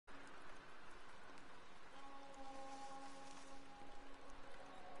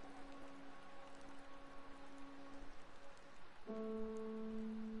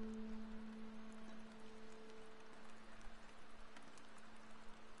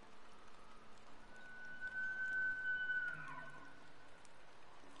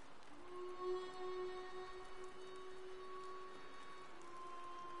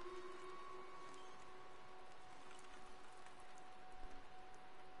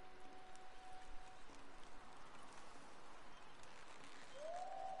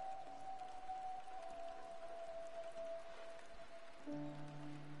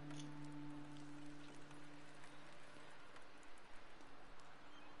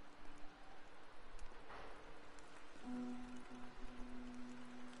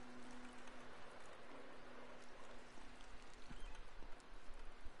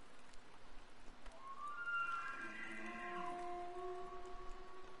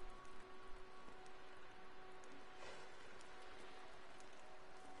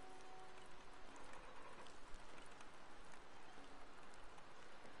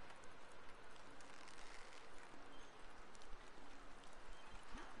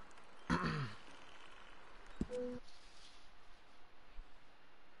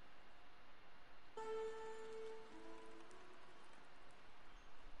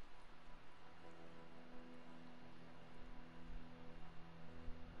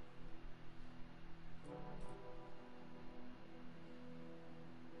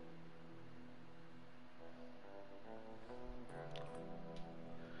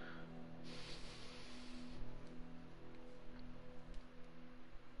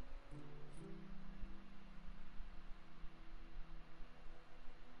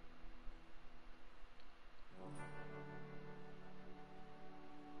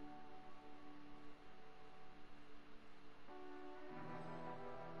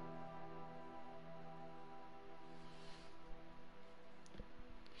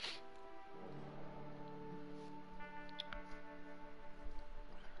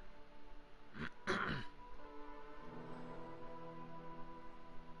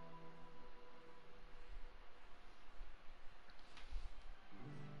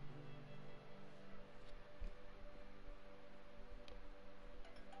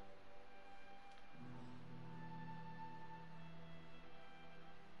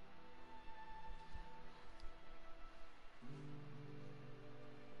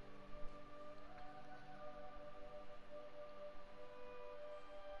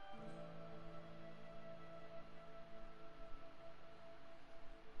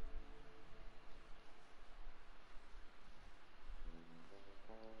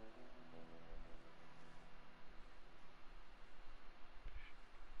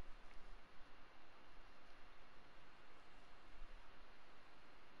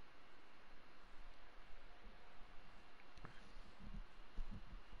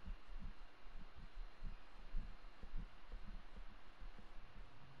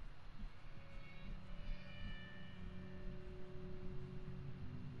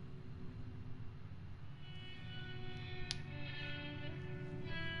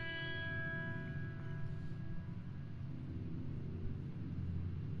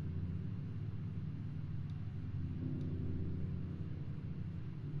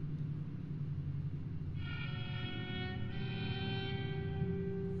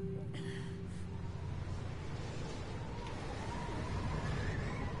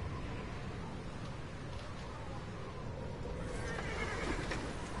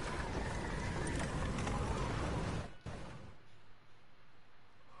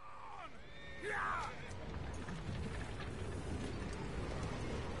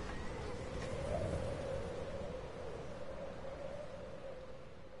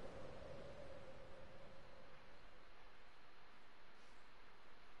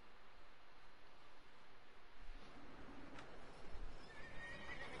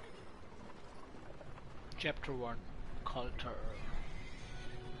Chapter 1, Culture.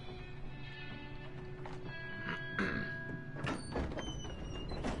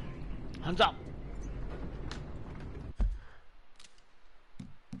 Hands up!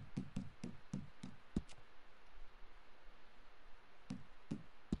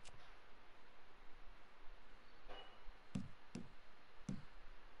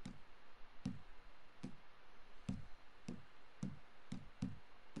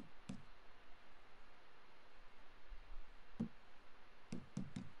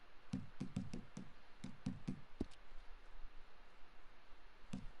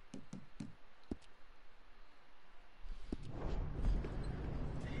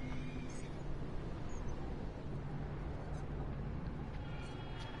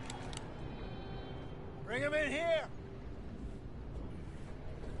 Bring him in here!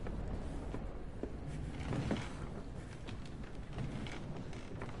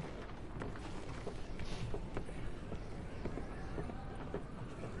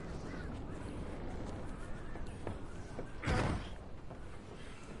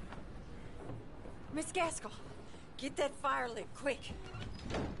 Miss Gaskell, get that fire lit, quick.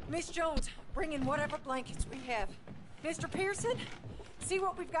 Miss Jones, bring in whatever blankets we have. Mr. Pearson, see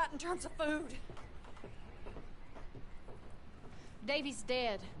what we've got in terms of food. Davy's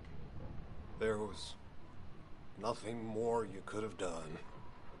dead. There was nothing more you could have done.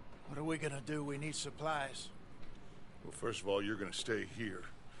 What are we gonna do? We need supplies. Well, first of all, you're gonna stay here,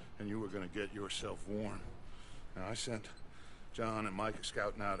 and you were gonna get yourself warm. Now, I sent John and Micah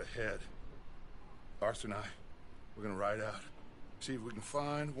scouting out ahead. Arthur and I, we're gonna ride out, see if we can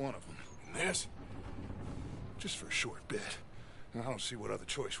find one of them. And this, just for a short bit. And I don't see what other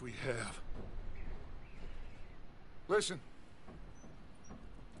choice we have. Listen.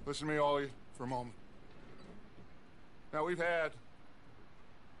 Listen to me, all of you, for a moment. Now, we've had,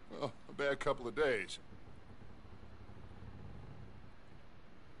 well, a bad couple of days.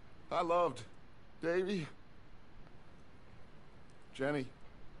 I loved Davy, Jenny,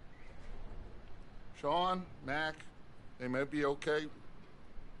 Sean, Mac. They may be okay.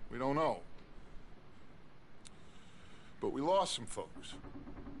 We don't know. But we lost some folks.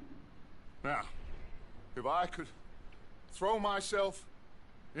 Now, if I could throw myself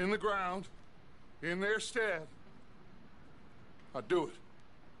in the ground, in their stead, I'd do it,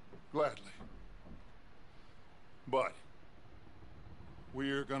 gladly. But we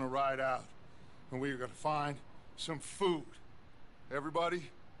are gonna ride out, and we are gonna find some food.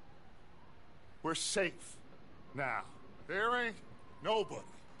 Everybody, we're safe now. There ain't nobody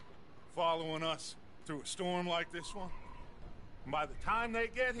following us through a storm like this one. And by the time they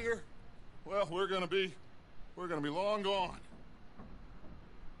get here, well, we're gonna be long gone.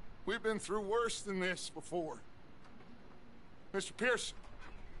 We've been through worse than this before. Mr. Pearson,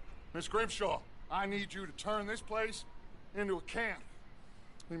 Miss Grimshaw, I need you to turn this place into a camp.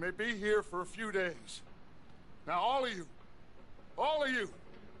 We may be here for a few days. Now, all of you,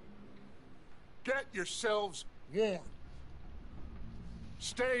 get yourselves warm.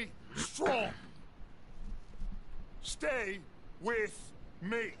 Stay strong. Stay with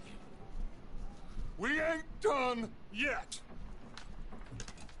me. We ain't done yet.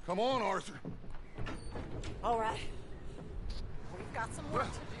 Come on, Arthur. All right. We've got some work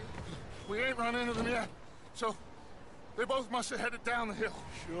to do. We ain't run into them yet, so they both must have headed down the hill.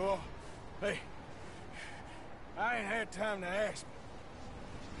 Sure. Hey, I ain't had time to ask.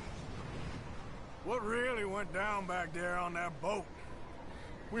 What really went down back there on that boat?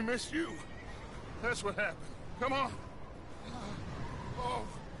 We missed you. That's what happened. Come on. Oh.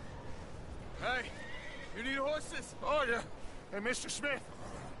 Hey, you need horses? Oh, yeah. Hey, Mr. Smith,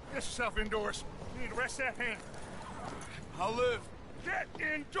 get yourself indoors. You need to rest that hand. I'll live. Get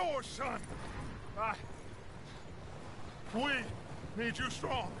indoors, son. We need you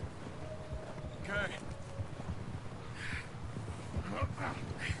strong. Okay.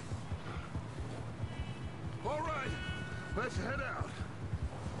 All right, let's head out.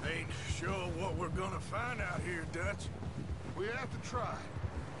 Ain't sure what we're gonna find out here, Dutch. We have to try.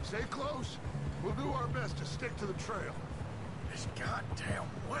 Stay close. We'll do our best to stick to the trail. This goddamn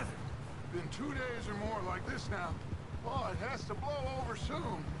weather. Been 2 days or more like this now. Oh, it has to blow over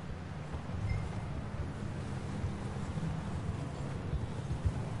soon.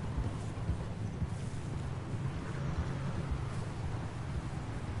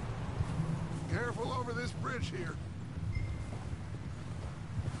 Careful over this bridge here.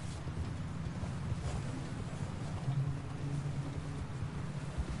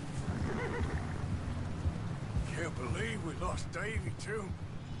 Can't believe we lost Davy, too.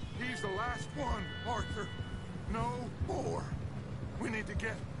 He's the last one, Arthur. No more. We need to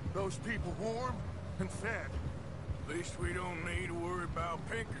get those people warm and fed. At least we don't need to worry about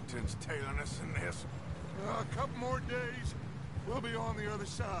Pinkertons tailing us in this. A couple more days, we'll be on the other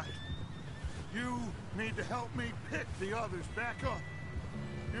side. You need to help me pick the others back up.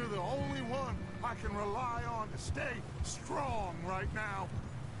 You're the only one I can rely on to stay strong right now.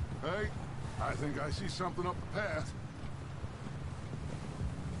 Hey, I think I see something up the path.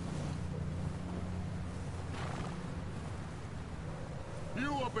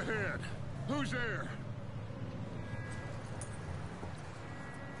 You up ahead. Who's there?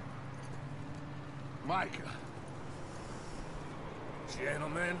 Micah.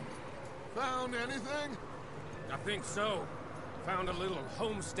 Gentlemen, Found anything? I think so. Found a little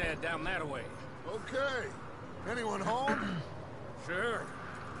homestead down that way. Okay. Anyone home? Sure.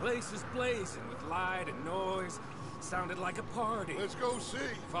 Place is blazing with light and noise. Sounded like a party. Let's go see.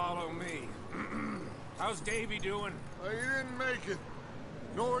 Follow me. How's Davy doing? He didn't make it.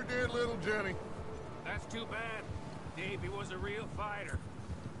 Nor did little Jenny. That's too bad. Davy was a real fighter.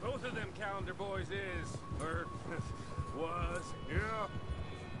 Both of them Calendar boys is. Or was. Yeah,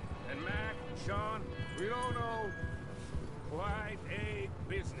 And Mac, Sean, we don't know. quite a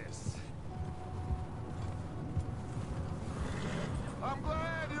business. I'm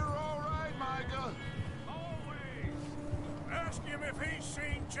glad you're all right, Micah. Always. Ask him if he's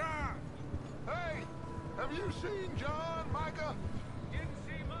seen John. Hey, have you seen John, Micah? Didn't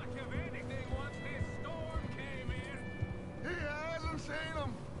see much of anything once this storm came in. He hasn't seen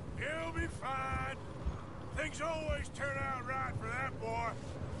him. He'll be fine. Things always turn out right for that boy.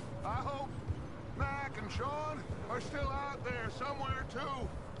 I hope Mac and Sean are still out there somewhere, too.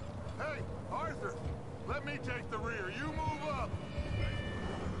 Hey, Arthur, let me take the rear. You move up.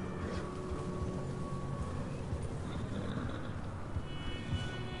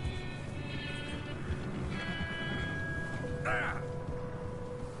 Ah!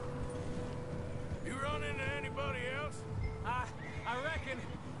 You run into anybody else? I reckon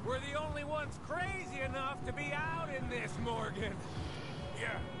we're the only ones crazy enough to be out in this, Morgan.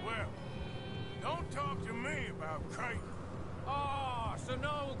 Yeah, well, don't talk to me about crazy. Oh, so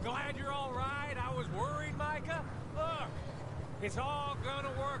no, glad you're all right. I was worried, Micah. Look, it's all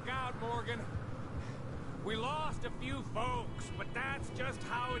gonna work out, Morgan. We lost a few folks, but that's just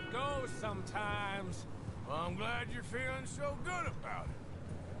how it goes sometimes. Well, I'm glad you're feeling so good about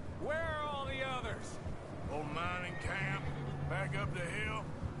it. Where are all the others? Old mining camp, back up the hill.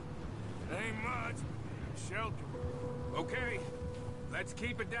 It ain't much, shelter. Okay, let's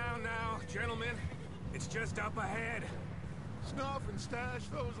keep it down now, gentlemen. It's just up ahead. Snuff and stash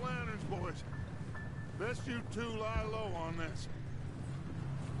those lanterns, boys. Best you two lie low on this.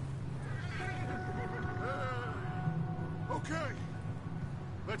 Okay,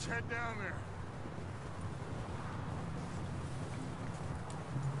 let's head down there.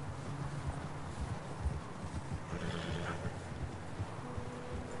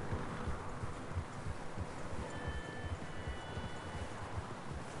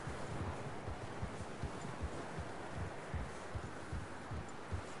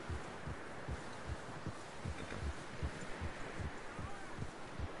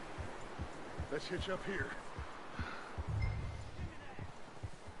 Let's hitch up here.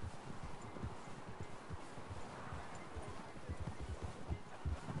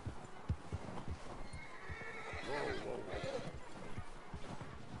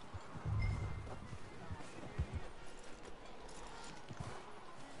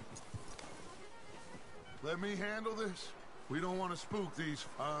 Let me handle this. We don't want to spook these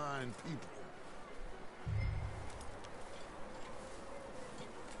fine people.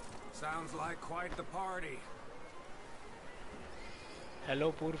 Sounds like quite the party.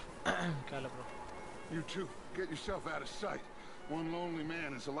 Hello, Purv. क्या लग रहा? You two, get yourself out of sight. One lonely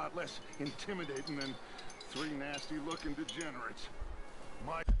man is a lot less intimidating than three nasty-looking degenerates.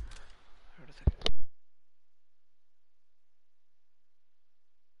 My... Wait a second.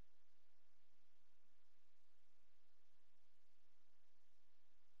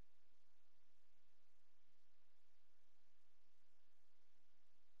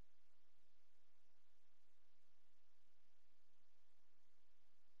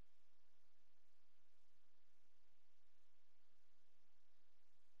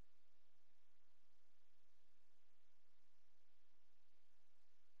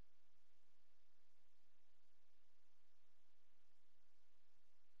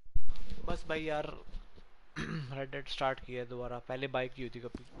 बस भाई यार red dead start किया है दोबारा पहले बाइक की हुई थी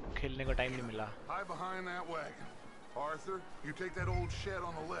कभी खेलने का टाइम नहीं मिला Hide behind that wagon. Arthur, you take that old shed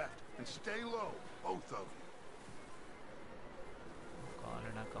on the left and stay low, both of you. कहाँ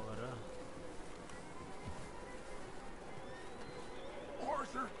लेना cover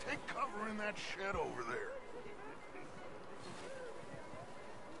Arthur, take cover in that shed over there.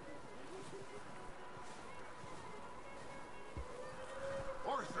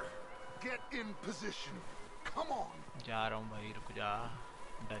 Arthur, get in position. Come on. जा रहा हूँ भाई, रुक जा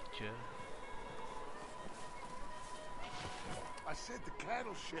Dutch. I said the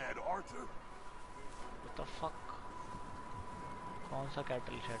cattle shed, Arthur. What the fuck? कौन सा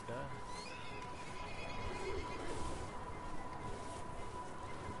कैटल शेड है?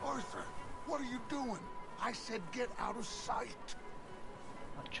 Arthur, what are you doing? I said get out of sight.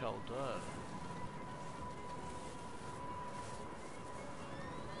 अच्छा उधर।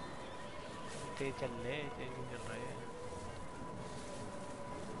 तेज चल ले, तेज नहीं चल रहे।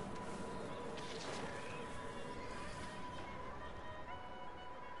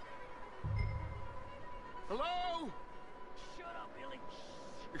 Hello? Shut up, Billy.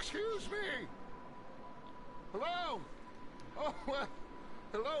 Excuse me. Hello? Oh, well,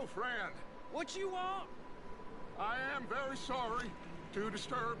 hello, friend. What you want? I am very sorry to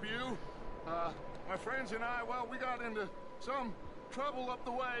disturb you. My friends and I, well, we got into some trouble up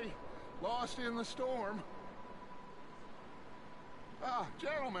the way, lost in the storm. Ah,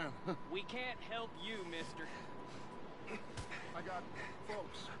 gentlemen. We can't help you, mister. I got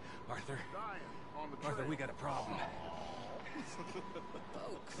folks Arthur. dying on the trail. Arthur, we got a problem.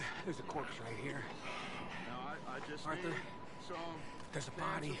 There's a corpse right here. Now, I just Arthur, need some there's a cans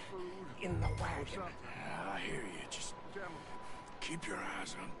body of food in the or wagon. something. I hear you. Just Gentlemen. keep your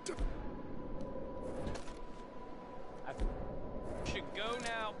eyes on. I should go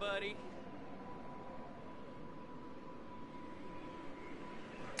now, buddy.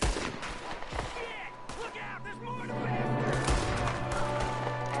 Look out! There's more to it!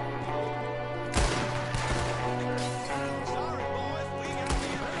 Sorry, boys. We got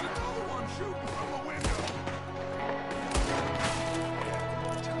There's another one shooting from the window.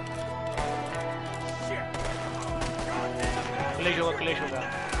 क्लेश होगा।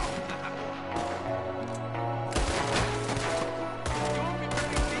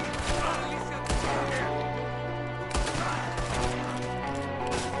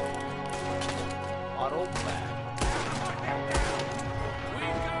 मारो मैं।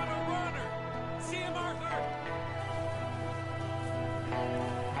 We've got a runner! See him, Arthur!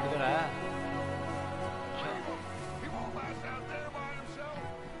 इधर आया। He won't last out there by himself.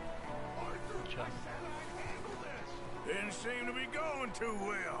 Arthur, अच्छा। I said I'd handle this. Didn't seem to be going too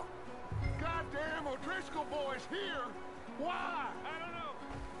well. Goddamn O'Driscoll boys here. Why? I don't know.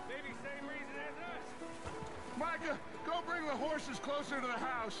 Maybe same reason as us. Micah, go bring the horses closer to the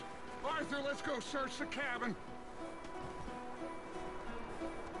house. Arthur, let's go search the cabin.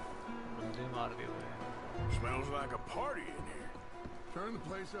 बंदे मार दिए हुए हैं। Smells like a party in here. Turn the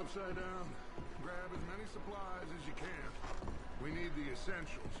place upside down. Grab as many supplies as you can. We need the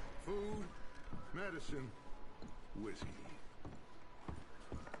essentials. Food, medicine, whiskey.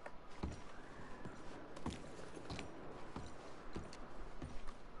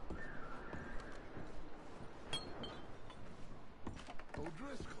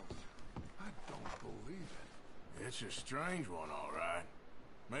 O'Driscoll's. I don't believe it. It's a strange one, all right.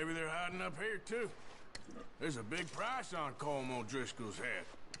 Maybe they're hiding up here, too. There's a big price on Colm O'Driscoll's head.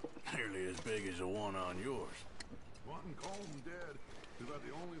 Nearly as big as the one on yours. Wanting Colm dead is about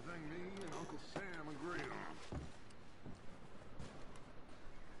the only thing me and Uncle Sam agree on.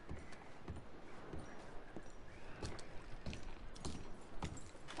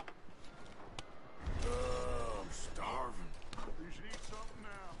 I'm starving. You should eat something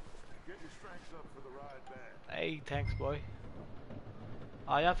now. Get your strength up for the ride back. Hey, thanks boy।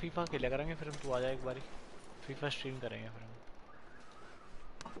 आजा FIFA खेला करेंगे फिर हम, तू आजा एक बारी। FIFA stream करेंगे फिर हम।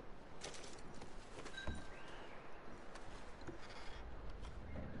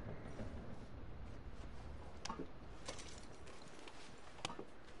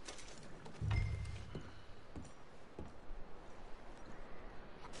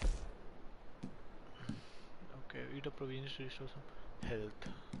 Okay, eat a provisions to restore some health.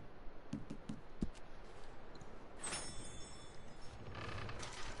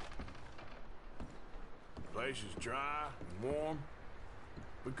 Place is dry and warm.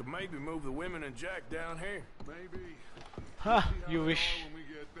 We could maybe move the women and Jack down here. Maybe. Ha, See how you they wish. are when we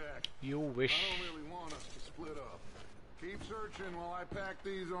get back. You wish. I don't really want us to split up. Keep searching while I pack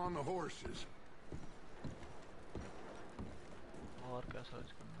these on the horses. और क्या search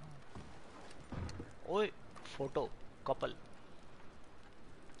करना? ओए, photo, couple.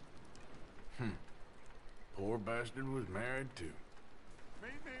 Poor bastard was married too.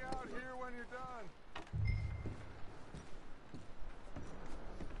 Meet me out here when you're done.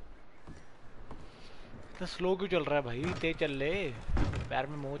 तो slow क्यों चल रहा है भाई? तेज चल ले। पैर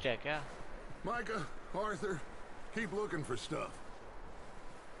में मोच है क्या? Micah, Arthur, keep looking for stuff.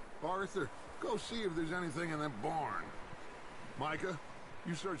 Arthur, go see if there's anything in that barn. Micah,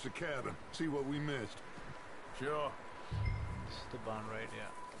 you search the cabin, see what we missed. Sure. This is the barn, right?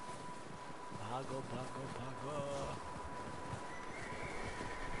 Yeah. भागो भागो भागो.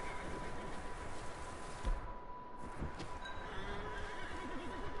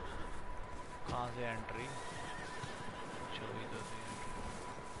 कहाँ से entry? चलो इधर से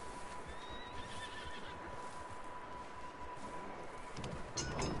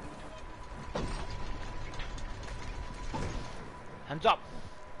hands up.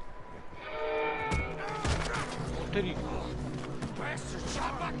 Terry. Bastard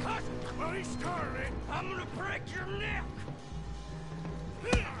shot my cousin! Well, he started it. I'm gonna break your neck!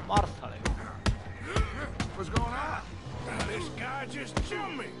 मार साले. What's going on? This guy just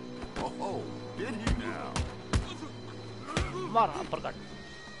jumped me. Oh, did he now? मार uppercut.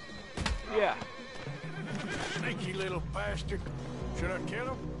 Yeah. Sneaky little bastard. Should I kill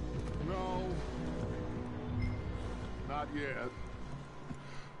him? No. Not yet.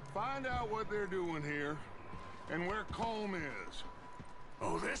 Find out what they're doing here, and where Colm is.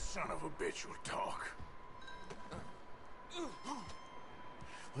 Oh, this son of a bitch will talk.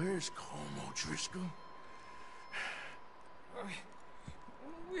 Where's Colm O'Driscoll?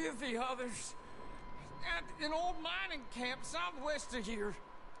 With the others. At an old mining camp southwest of here.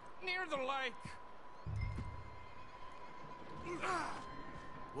 Near the lake.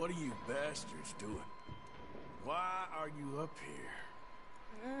 What are you bastards doing? Why are you up here?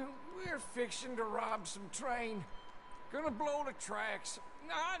 We're fixing to rob some train. Gonna blow the tracks.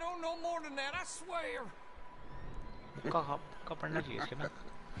 I don't know more than that, I swear. का पढ़ना चाहिए इसके ना.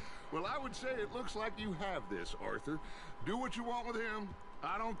 Well, I would say it looks like you have this, Arthur. Do what you want with him.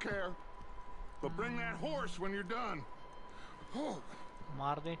 I don't care. But bring that horse when you're done. Oh.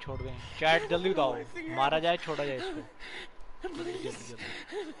 मार दें छोड़ दें. Chat जल्दी बताओ. मारा जाए छोड़ा जाए इसको. जल्दी जल्दी.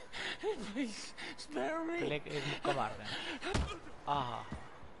 Please, spare me. पहले एक मुक्का मार दें. आहा.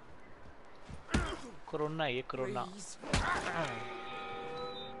 कोरोना ये कोरोना.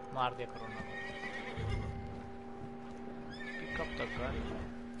 मार दिया कोरोना को. कब तक कर?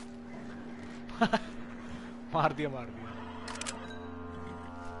 मार दिया.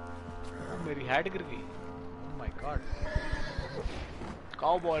 मेरी हेड गिर गई. Oh my God.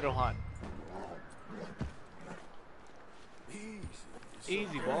 Cowboy Rohan.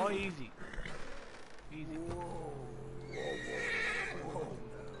 Easy boy, easy. Easy.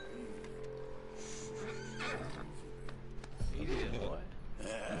 Easy boy.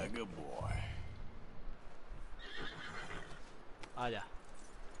 Yeah, good boy. आजा.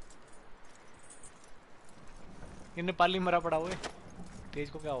 ये नेपाली मरा पड़ा हुए. तेज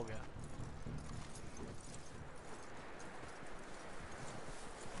को क्या हो गया?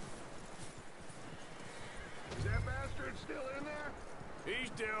 Is that bastard still in there? He's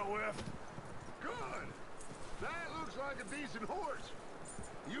dealt with. Good. That looks like a decent horse.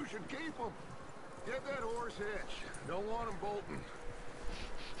 You should keep him. Get that horse hitched. Don't want him bolting.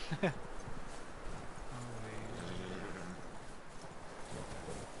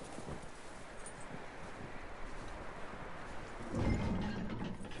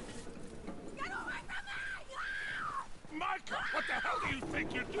 Micah, what the hell do you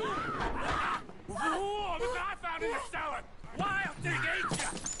think you're doing? Whoa, the guy found in the cellar. Wild thing, ain't ya?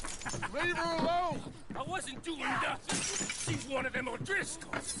 Leave her alone. I wasn't doing nothing. She's one of them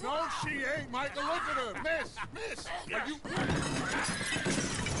O'Driscolls. No, she ain't, Micah. Look at her. Miss. Are you...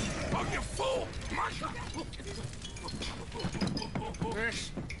 Oh, you fool! Micah! Miss.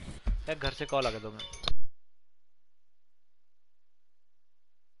 यार घर से call आ गया 2 minute.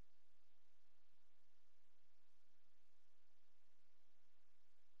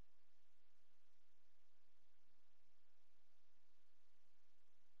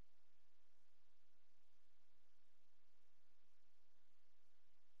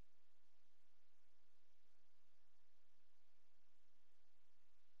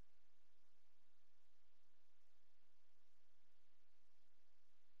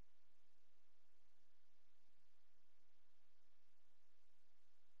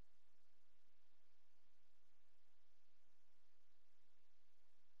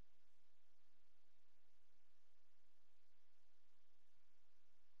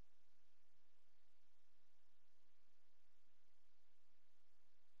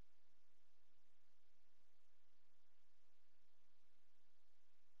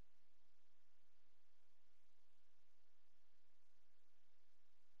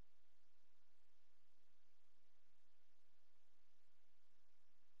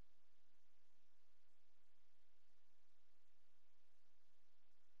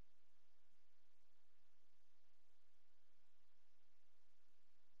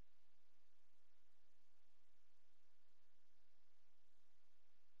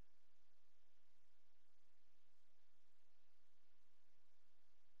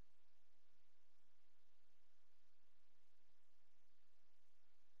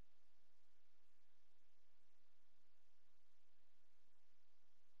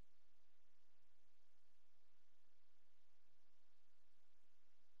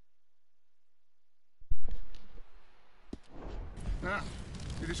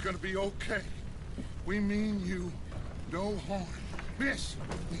 It is gonna be okay. We mean you no harm. Miss!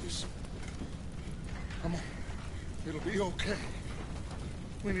 Miss. Come on. It'll be okay.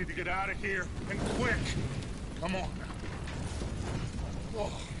 We need to get out of here, and quick. Come on now.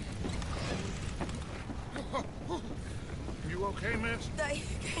 Oh. You okay, miss? They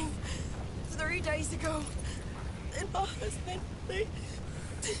came 3 days ago. And my husband, they...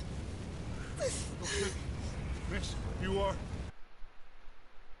 Okay. Miss, you are...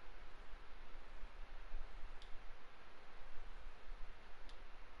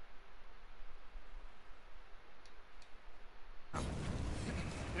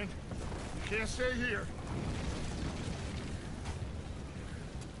 And you can't stay here.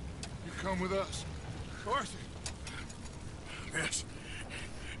 You come with us. Arthur. Miss,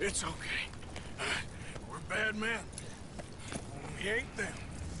 it's okay. We're bad men. We ain't them.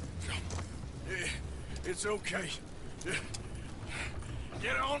 It's okay.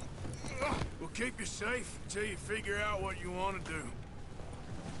 Get on. We'll keep you safe until you figure out what you want to do.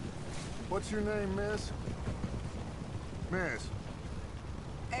 What's your name, miss? Miss.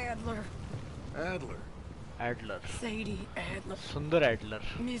 Adler. Adler. Adler. Sadie Adler. Sundar Adler.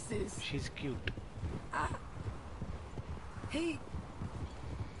 Mrs. She's cute. He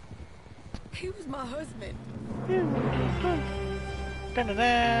was my husband.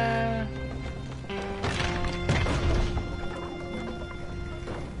 Da-da-da.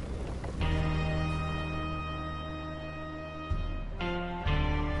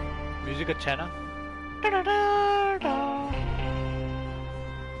 Music अच्छा है ना?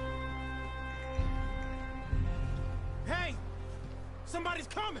 Hey! Somebody's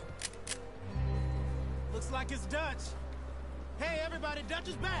coming! Looks like it's Dutch. Hey, everybody, Dutch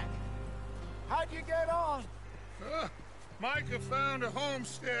is back! How'd you get on? Micah found a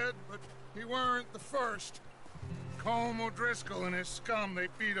homestead, but he weren't the first. Colm O'Driscoll and his scum, they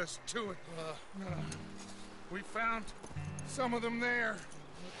beat us to it. We found some of them there,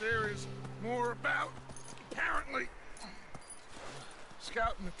 but there is more about, apparently.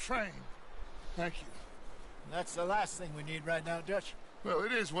 Scouting the train. Thank you. That's the last thing we need right now, Dutch. Well,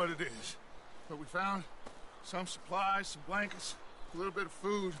 it is what it is. But we found some supplies, some blankets, a little bit of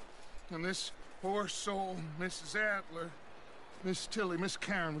food, and this poor soul, Mrs. Adler, Miss Tilly, Miss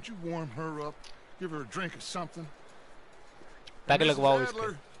Karen, would you warm her up? Give her a drink or something? Mrs.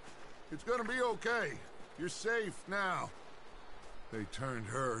 Adler, it's gonna be okay. You're safe now. They turned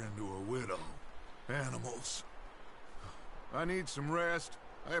her into a widow. Animals. I need some rest.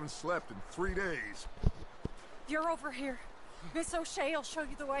 I haven't slept in 3 days. You're over here. Miss O'Shea will show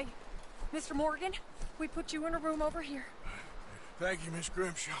you the way. Mr. Morgan, we put you in a room over here. Thank you, Miss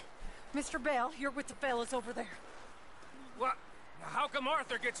Grimshaw. Mr. Bell, you're with the fellas over there. What? How come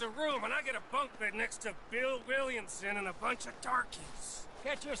Arthur gets a room and I get a bunk bed next to Bill Williamson and a bunch of darkies?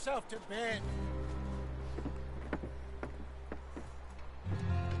 Get yourself to bed.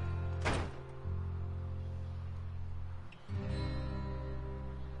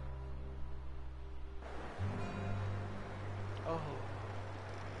 Oh.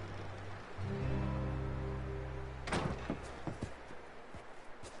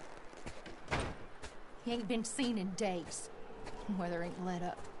 He ain't been seen in days. Weather ain't let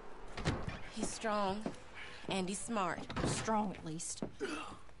up. He's strong, and he's smart. Strong, at least.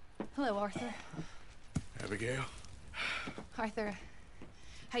 Hello, Arthur. Abigail? Arthur,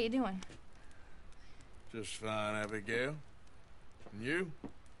 how you doing? Just fine, Abigail. And you?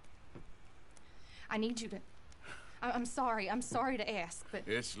 I need you to... I'm sorry to ask, but...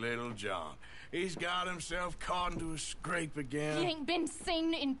 It's little John. He's got himself caught into a scrape again. He ain't been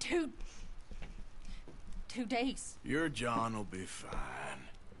seen in 2 days. Your John will be fine.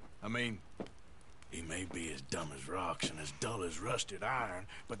 I mean, he may be as dumb as rocks and as dull as rusted iron,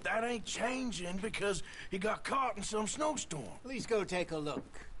 but that ain't changing because he got caught in some snowstorm. Please go take a look.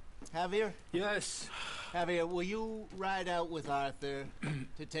 Javier? Yes. Javier, will you ride out with Arthur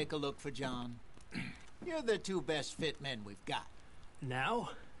to take a look for John? You're the 2 best fit men we've got.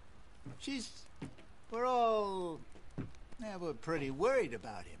 Now? We're all... Yeah, we're pretty worried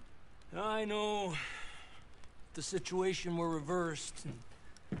about him. I know. The situation were reversed.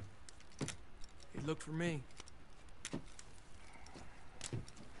 He looked for me.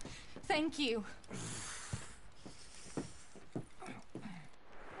 Thank you.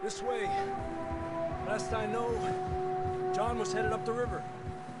 This way. Last I know, John was headed up the river.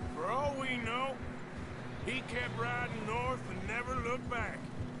 For all we know, he kept riding north and never looked back.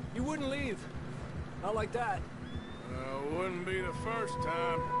 He wouldn't leave. Not like that. Wouldn't be the first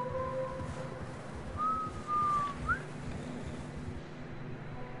time.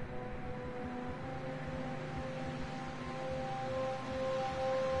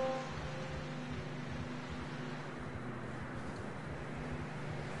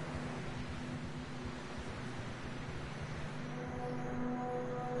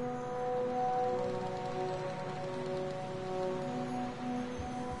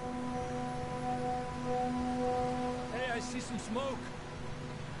 some smoke.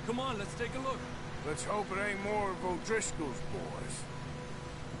 Come on, let's take a look. Let's hope it ain't more of O'Driscoll's boys.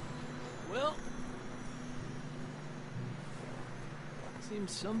 Well,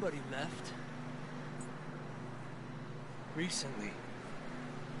 seems somebody left. Recently.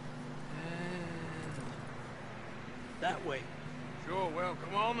 And that way. Sure, well,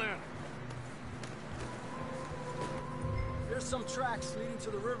 come on then. There's some tracks leading to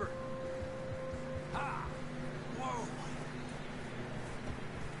the river. Ah! Whoa!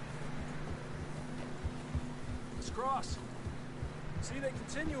 Let's cross. See, they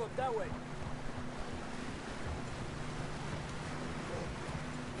continue up that way.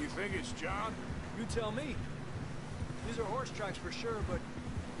 You think it's John? You tell me. These are horse tracks for sure, but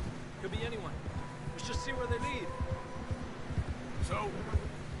could be anyone. Let's just see where they lead. So,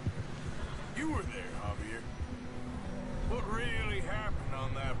 you were there, Javier. What really happened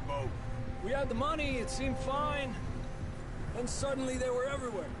on that boat? We had the money, it seemed fine. Then suddenly they were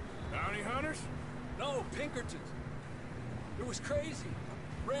everywhere. Bounty hunters? No, Pinkertons. It was crazy.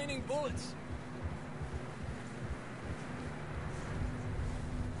 Raining bullets.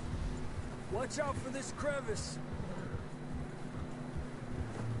 Watch out for this crevice.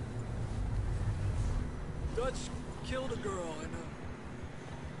 Dutch killed a girl in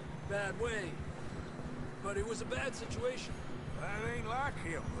a bad way. But it was a bad situation. That ain't like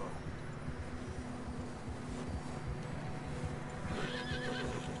him, though.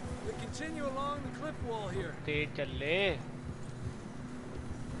 We continue along the cliff wall here. तेज चल ले.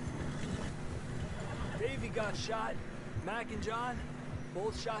 Davey got shot. Mac and John,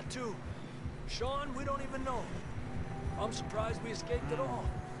 both shot too. Sean, we don't even know. I'm surprised we escaped at all.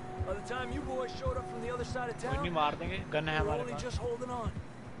 By the time you boys showed up from the other side of कोई town, नहीं मार देंगे. Gun है we were हमारे only pass. just holding on.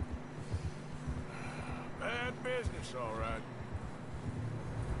 Bad business, all right.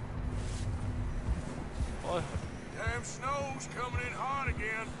 Oh. Damn snow's coming in hot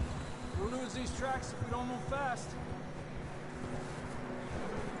again. We'll lose these tracks if we don't move fast.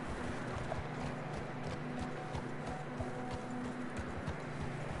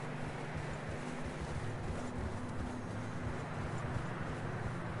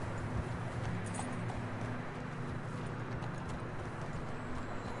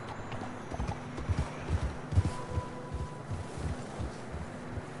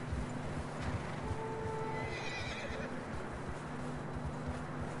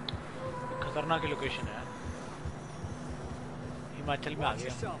 खतरनाक location है. हिमाचल में आ Watch गए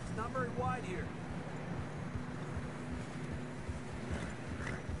हम. yourself. It's not very wide here.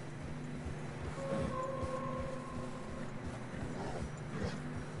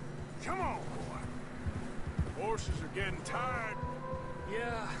 Come on, boy. Horses are getting tired.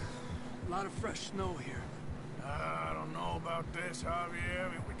 Yeah, a lot of fresh snow here. I don't know about this, Javier. I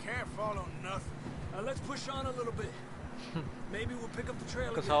mean, we can't follow nothing. Let's push on a little bit. Maybe we'll pick up the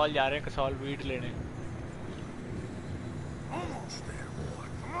trail again. Kasol जा रहे हैं. Kasol wheat लेने. Almost there, boy.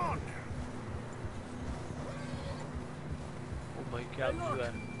 Come on now. ओ भाई क्या Hey, view look.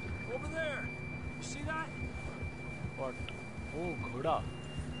 है. Over there. You see that? What? ओ घोड़ा.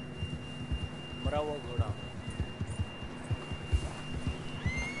 मरा हुआ घोड़ा.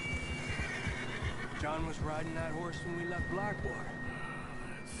 John was riding that horse when we left Blackwater.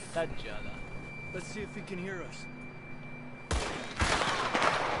 इतना ज़्यादा. Let's see if he can hear us.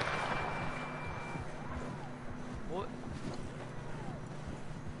 वो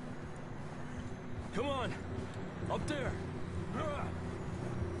Come on. Up there.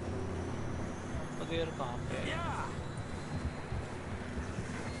 अगर कहाँ पे है? Yeah.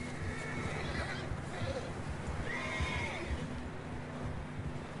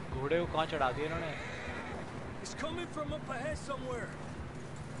 घोड़े को कहाँ चढ़ा दिया इन्होंने? It's coming from up ahead somewhere.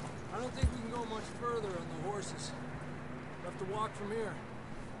 I don't think we can go much further on the horses. We'll have to walk from here.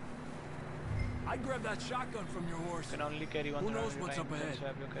 I'd grab that shotgun from your horse. Can only carry one. Who knows what's up ahead? So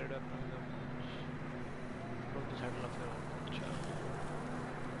have you carried up from the broke the saddle of your अच्छा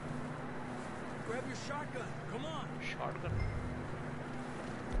Grab your shotgun. Come on. shotgun.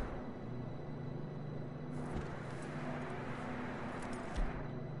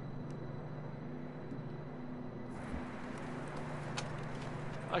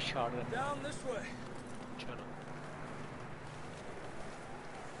 A shotgun. Down this way. चलो.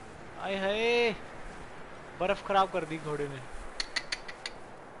 आए हाय बर्फ खराब कर दी घोड़े ने.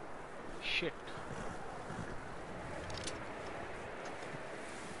 Shit.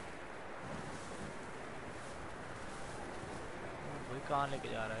 भाई कहाँ लेके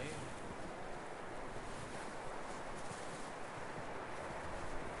जा रहा है?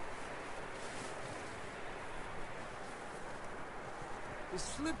 It's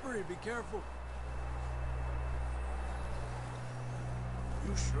slippery. Be careful.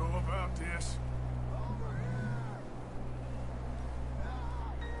 You sure about this?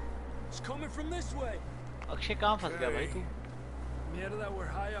 It's coming from this way. Akshay कहाँ फंस गया भाई तू? Mierda, we're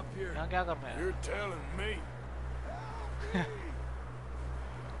high up here. यहाँ क्या कर रहा है? You're telling me.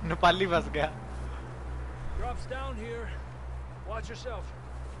 नेपाली फंस गया. Drops down here. Watch yourself.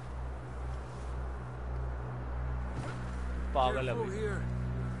 पागल है Careful भाई. here.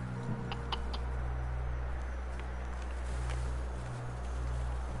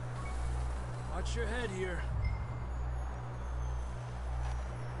 Watch your head here.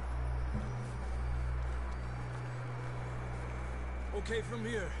 Okay from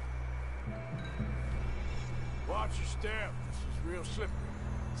here. Watch your step. This is real slippery.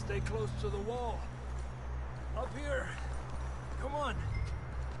 Stay close to the wall. Up here. Come on.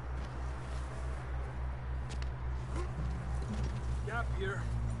 Gap here.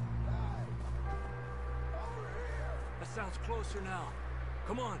 That sounds closer now.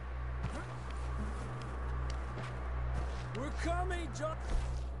 Come on. We're coming, John.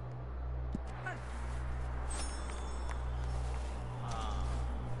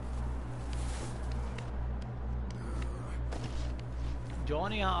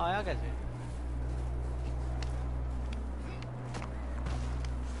 John यहाँ आया कैसे?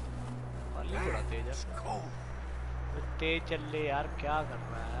 पाली बड़ा तेज है. तेज चल ले यार, क्या कर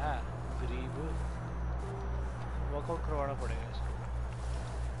रहा है गरीब? वर्कआउट करवाना पड़ेगा इसको.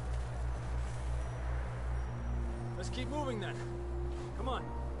 Let's keep moving then. Come on.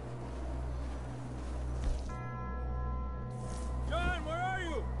 John, where are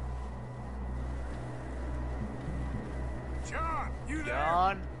you? John, you there?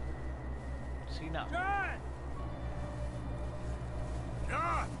 John, Cena. John!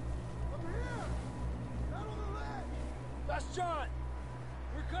 John! Over here! Down on the ledge! That's John!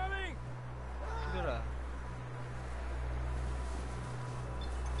 We're coming! किधर है?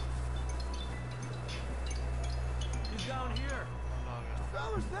 He's down here.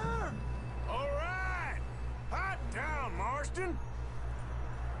 Fella's there! All right! Hot down, Marston!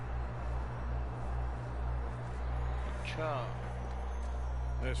 अच्छा.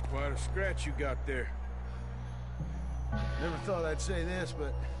 That's quite a scratch you got there. Never thought I'd say this,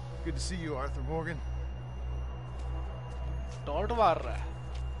 but good to see you, Arthur Morgan. Tort मार रहा है.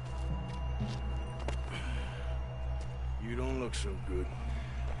 You don't look so good.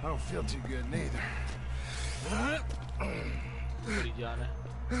 I don't feel too good neither. बड़ी जान है.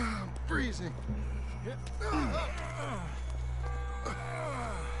 I'm freezing.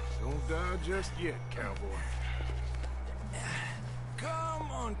 Don't die just yet, cowboy. Come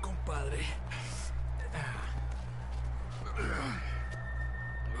on, compadre.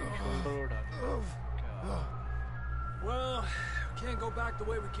 Shoulder उठा. Well, can't go back the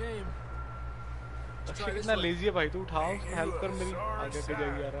way we came. Akshay कितना lazy है भाई. तू उठाओ, help कर मेरी. आगे के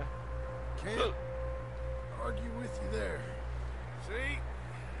जाएगी यार. Can't argue with you there. See?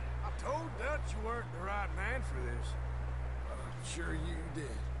 I told Dutch you weren't the right man for this. I'm sure you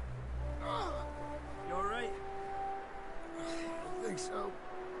did. You all right? I think so.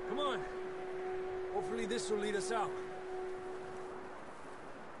 Come on. Hopefully this will lead us out.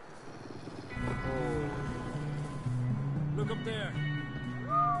 Look up there.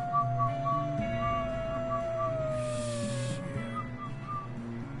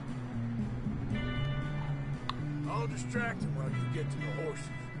 I'll distract him while you get to the horses.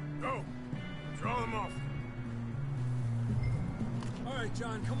 Go! Draw them off. All right,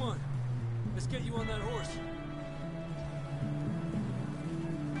 John, come on. Let's get you on that horse.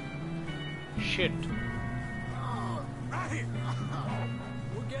 Shit. Right here!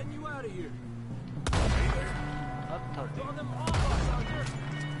 We're getting you out of here. Not 30. Draw them off us out here.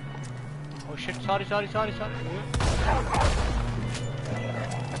 Oh shit, sorry. Got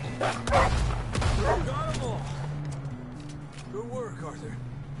them all. Good work, Arthur.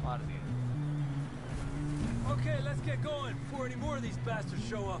 मार दिया. Okay, let's get going before any more of these bastards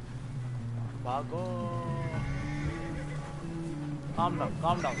show up. भागो. Calm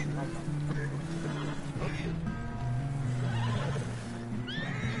down.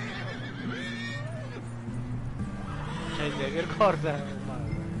 Jagger corda.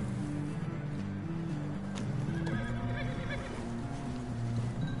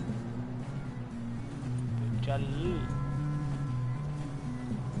 चल.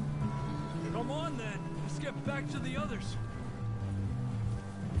 Come on then. Let's get back to the others.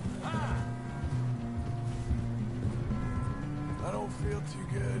 Ah! I don't feel too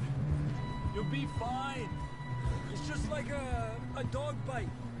good. You'll be fine. It's just like a dog bite.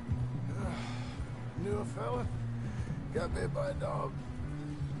 Knew a fella, got bit by a dog,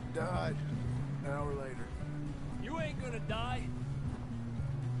 died an hour later. You ain't gonna die.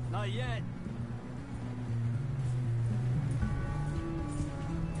 Not yet.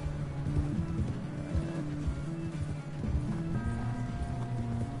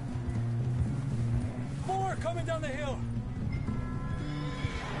 More coming down the hill.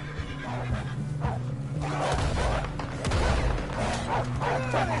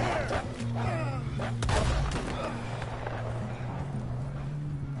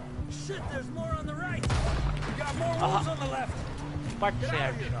 Shit, there's more on the right. We got more wolves on the left. But say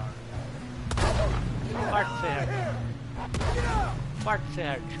headshot. But say headshot. But say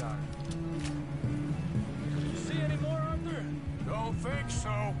headshot. You see any more, Arthur? Don't think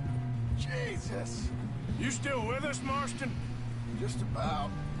so. Jesus. You still with us, Marston? Just about.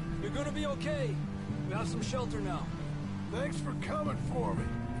 You're gonna be okay. We have some shelter now. Thanks for coming for me.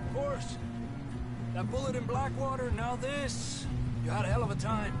 Of course. That bullet in Blackwater, now this. You had a hell of a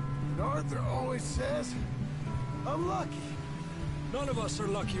time. And Arthur always says, I'm lucky. None of us are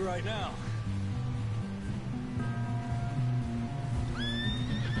lucky right now.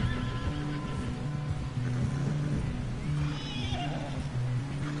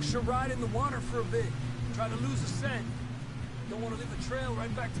 Should ride in the water for a bit. Try to lose a scent. Don't want to leave a trail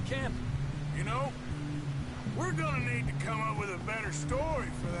right back to camp. You know, we're gonna need to come up with a better story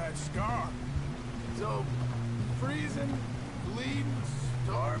for that scar. So, freezing, bleeding,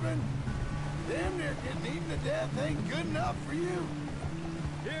 starving, damn near getting eaten to death ain't good enough for you.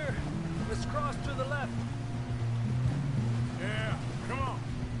 Here, let's cross to the left. Yeah, come on.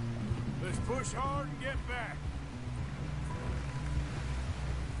 Let's push hard and get back.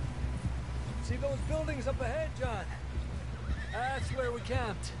 See those buildings up ahead, John? That's where we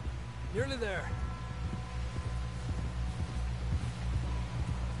camped. Nearly there.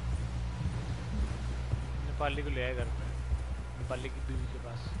 Nepali को ले आए घर पे नेपाली की बीवी के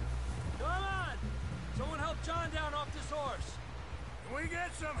पास Come on! Someone help John down off this horse. Can we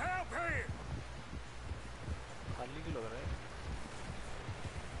get some help here? Nepali की लग रहा है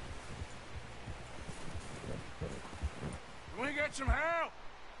Can we get some help?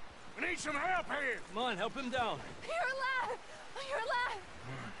 We need some help here. Come on, help him down. You're alive! You're alive!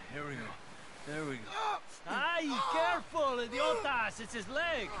 Here we go. There we go. Ay, careful, idiotas! It's his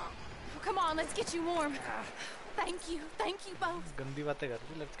leg. Oh, come on, let's get you warm. Thank you both. गंदी बातें कर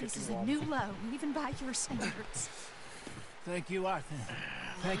रही let's get This is you a warm. new low, even by your standards. Thank you, Arthur.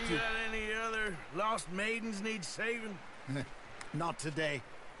 Thank you. Got any other lost maidens need saving? Not today.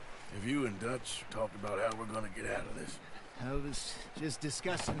 Have you and Dutch talked about how we're gonna get out of this? I was just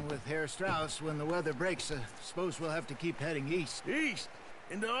discussing with Herr Strauss when the weather breaks. I suppose we'll have to keep heading east. East?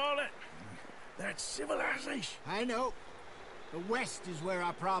 Into all that civilization? I know. The west is where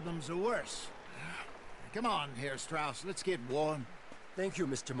our problems are worse. Come on, Herr Strauss. Let's get warm. Thank you,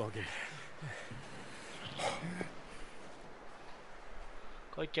 Mr. Morgan.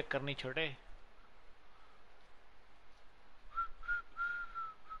 कोई चक्कर नहीं छोटे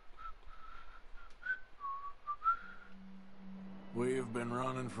We have been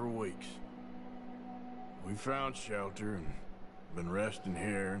running for weeks. We found shelter and been resting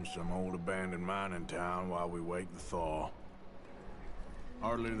here in some old abandoned mining town while we wait the thaw.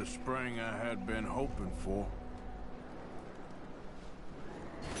 Hardly the spring I had been hoping for.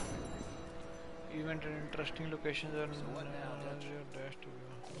 Event and interesting locations are your dash to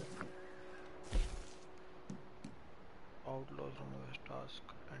Outlaws from the West Task.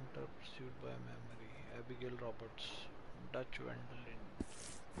 Enter pursued by memory. Abigail Roberts. Dutch Wendelin.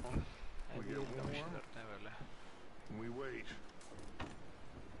 Abigail का mission करते हैं पहले. We wait.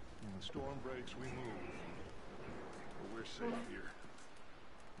 When the storm breaks, we move. But we're safe here.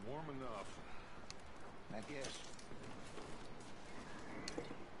 Warm enough. I guess.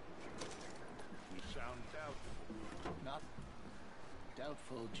 You sound doubtful. Not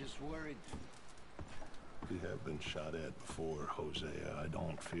doubtful, just worried. We have been shot at before, Hosea. I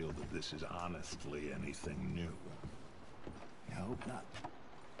don't feel that this is honestly anything new. I hope not.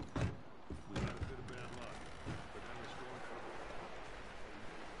 We had a bit of bad luck, but then the storm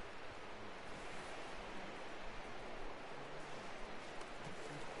covered.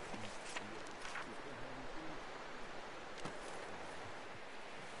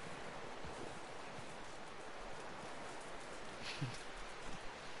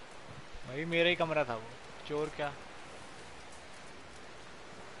 भाई मेरा ही कमरा था वो चोर क्या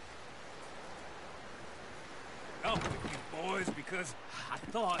Up with you boys because I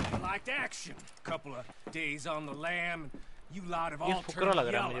thought you liked action. Couple of days on the lam, you lot of ये all फुकरा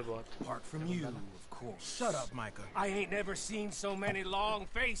लग turned रहा है मुझे yellow. बहुत Apart from you, of course. Shut up, Micah. I ain't never seen so many long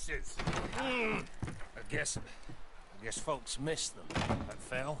faces. I guess folks miss them. That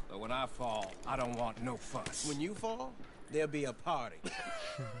fell. But when I fall, I don't want no fuss. When you fall, There'll be a party.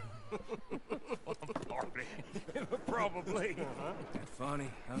 Party. Probably. That funny,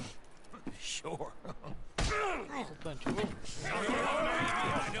 huh? Sure. I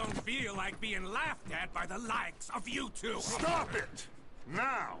don't feel like being laughed at by the likes of you two. Stop it!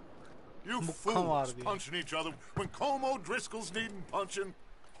 Now! You fools punching each other when Como Driscoll's needing punching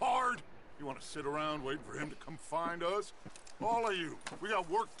hard. You want to sit around waiting for him to come find us? All of you, we got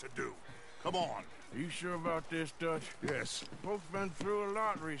work to do. Come on. You sure about this, Dutch? Yes. Folks been through a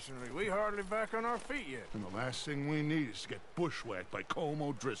lot recently. We hardly back on our feet yet. And the last thing we need is to get bushwhacked by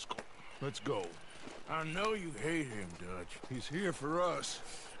Como Driscoll. Let's go. I know you hate him, Dutch. He's here for us.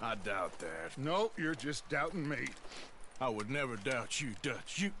 I doubt that. No, you're just doubting me. I would never doubt you,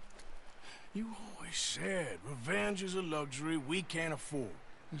 Dutch. You always said revenge is a luxury we can't afford.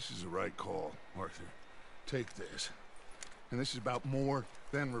 This is the right call, Arthur. Take this. And this is about more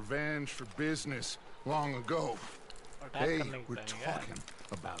than revenge for business long ago. Hey, we're talking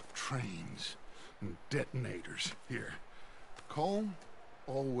about trains and detonators here. Colm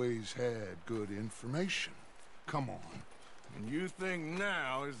always had good information. Come on. And you think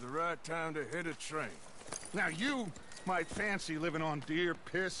now is the right time to hit a train? Now you might fancy living on deer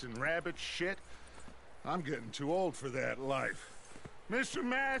piss and rabbit shit. I'm getting too old for that life. Mr.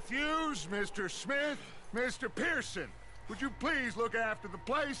 Matthews, Mr. Smith, Mr. Pearson, would you please look after the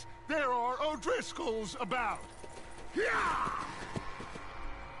place? There are O'Driscolls about. Yeah!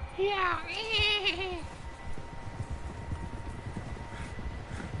 Yeah.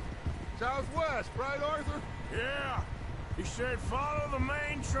 Southwest, right, Arthur? Yeah. He said follow the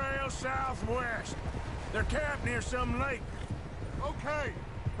main trail southwest. They're camped near some lake. Okay,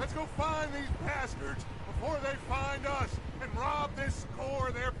 let's go find these bastards before they find us and rob this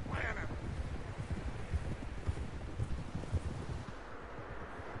score they're planning.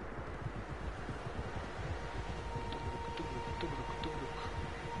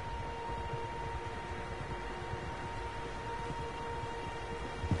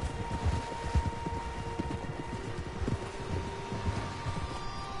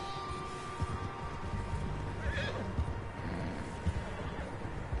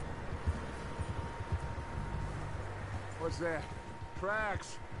 What's that?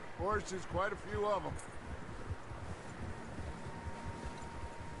 Tracks. Horses, quite a few of them.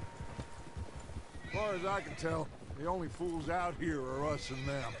 As far as I can tell, the only fools out here are us and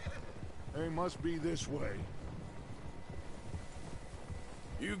them. They must be this way.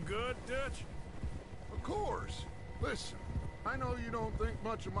 You good, Dutch? Of course. Listen, I know you don't think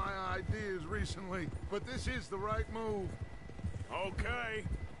much of my ideas recently, but this is the right move. Okay.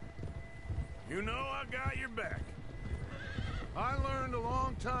 You know I got your back. I learned a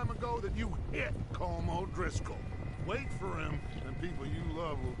long time ago that you hit Como Driscoll. Wait for him, and people you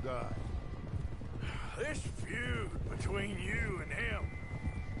love will die. This feud between you and him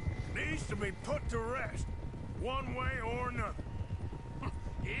needs to be put to rest, one way or another.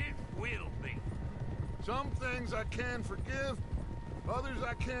 It will be. Some things I can forgive, others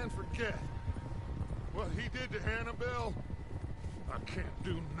I can't forget. What he did to Annabelle, I can't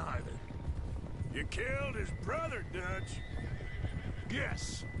do neither. You killed his brother, Dutch.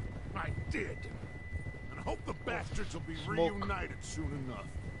 Yes, I did. And I hope the bastards will be reunited soon enough.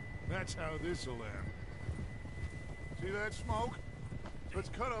 That's how this'll end. See that smoke? Let's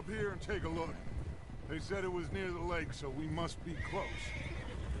cut up here and take a look. They said it was near the lake, so we must be close.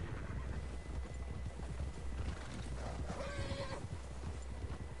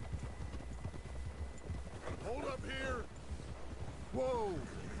 Hold up here. Whoa.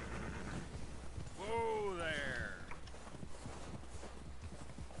 Whoa there.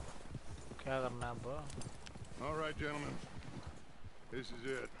 क्या करना है अब? All right, gentlemen. This is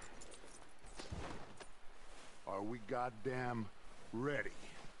it. Are we goddamn ready?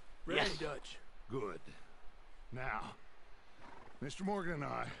 Ready, Dutch. Good. Now, Mr. Morgan and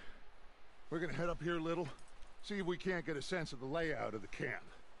I, we're gonna head up here a little, see if we can't get a sense of the layout of the camp.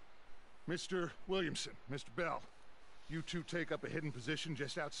 Mr. Williamson, Mr. Bell, you two take up a hidden position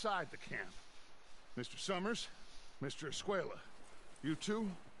just outside the camp. Mr. Summers, Mr. Escuela, you two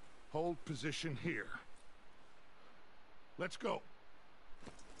hold position here. Let's go.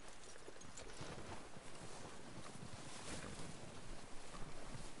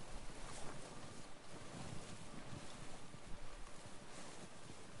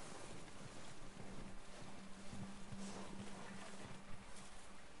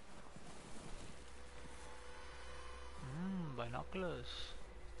 Binoculars.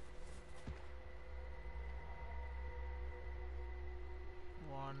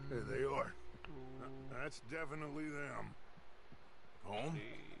 One. There they are. Two. That's definitely them. Home?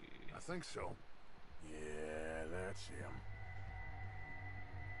 I think so. Yeah, That's him.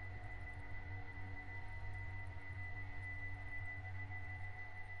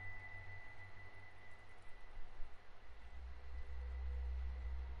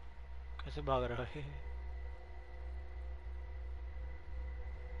 कैसे भाग रहा है?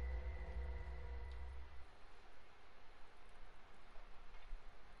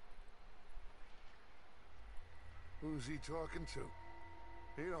 Who's he talking to?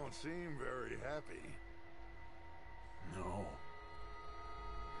 He don't seem very happy. No.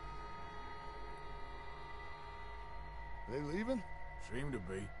 They leaving? Seem to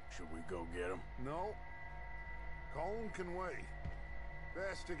be. Should we go get them? No. Colm can wait.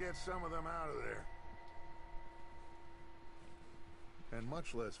 Best to get some of them out of there. And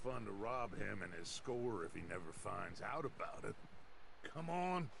much less fun to rob him and his score if he never finds out about it. Come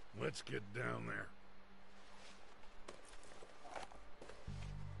on, let's get down there.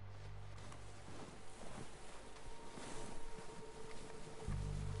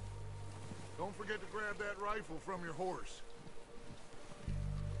 Don't forget to grab that rifle from your horse.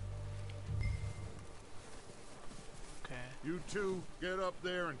 Okay. You two, get up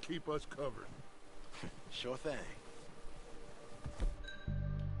there and keep us covered. Sure thing.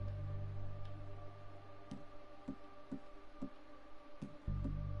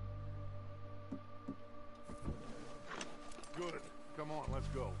 Good. Come on, let's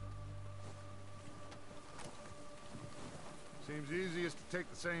go. Seems easiest to take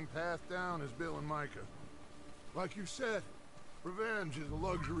the same path down as Bill and Micah. Like you said, revenge is a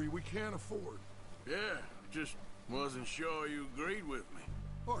luxury we can't afford. Yeah, just wasn't sure you agreed with me.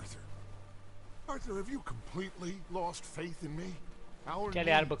 Arthur, have you completely lost faith in me? Our चल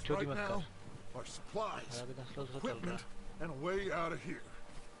यार needs बकचोदी right मत now कर. are supplies, मेरा भी 10 लोग चल रहा equipment, है. and a way out of here.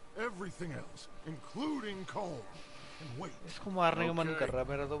 Everything else, including Colm. And wait. इसको मारने का मन कर रहा है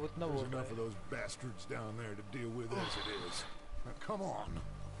मेरा तो इतना बोल There's रहा enough of है. those bastards down there to deal with as it is. Now come on.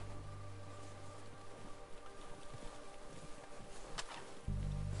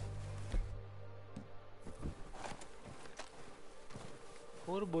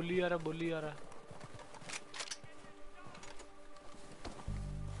 और बोली आ रहा.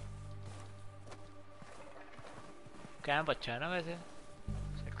 कैंप अच्छा है ना वैसे,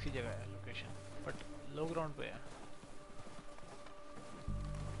 सेक्सी जगह है लोकेशन, बट लो ग्राउंड पे है.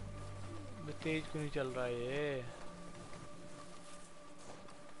 तेज क्यों नहीं चल रहा है ये?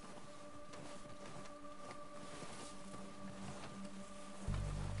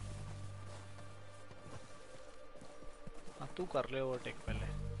 हाँ तू कर ले ओवरटेक पहले.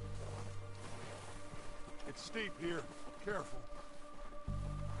 It's steep here. Careful.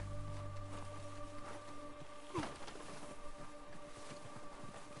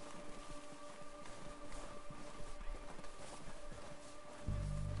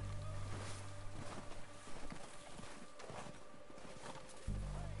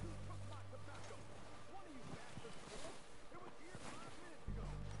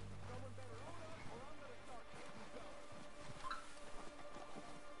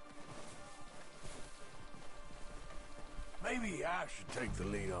 Maybe I should take the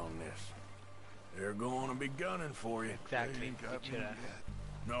lead on this. They're going to be gunning for you. Exactly. Ain't got me yet.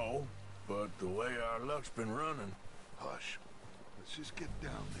 No, but the way our luck's been running. Hush. Let's just get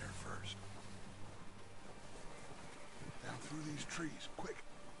down there first. Down through these trees, quick.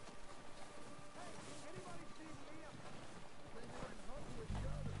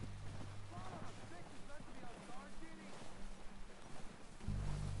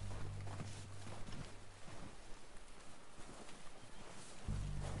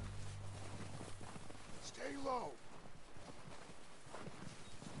 Stay low.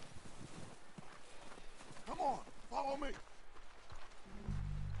 Come on, follow me.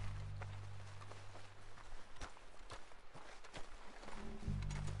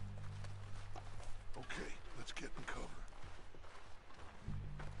 Okay, let's get in cover.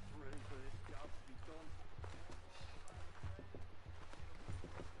 Ready for this job to be done?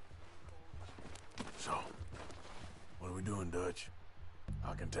 So, what are we doing, Dutch?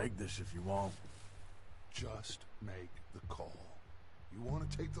 I can take this if you want. Just make the call. You want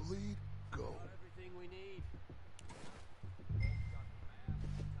to take the lead? Go. Everything we need.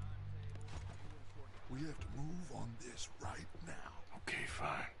 We have to move on this right now. Okay,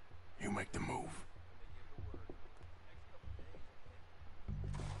 fine. You make the move.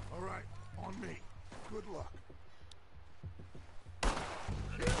 All right, on me. Good luck. Kill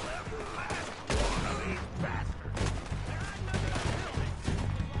every last one of these bastards!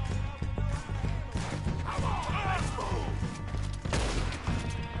 Come on, let's move!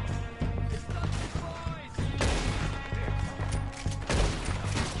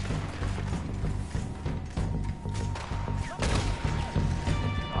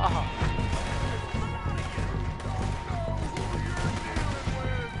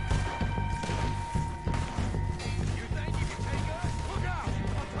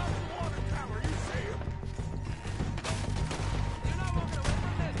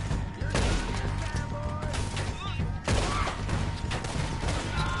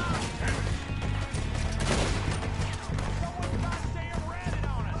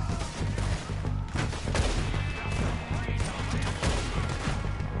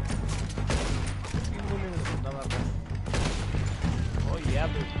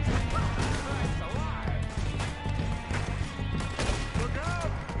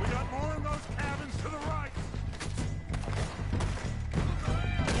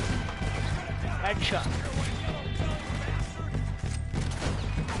 Headshot.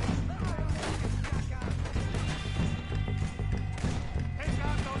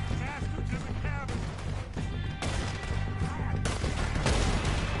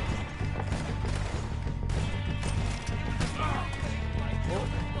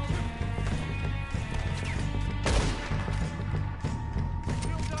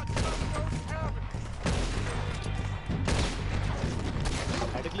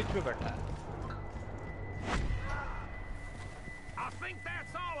 Glitch पे बैठा है. I think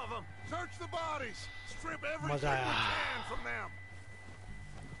that's all of them. Search the bodies. Strip everything मजा we आया. can from them.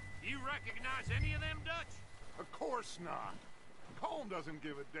 You recognize any of them, Dutch? Of course not. Colm doesn't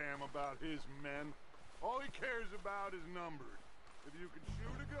give a damn about his men. All he cares about is numbers. If you can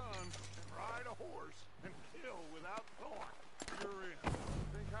shoot a gun and ride a horse and kill without thought, you're in.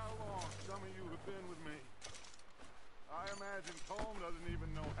 Think how long some of you have been with me. I imagine Colm doesn't even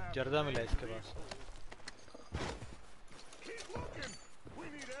know half the जर्दा मिला names इसके of pass. these. Keep looking. We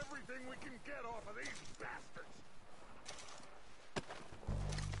need everything we can get off of these bastards.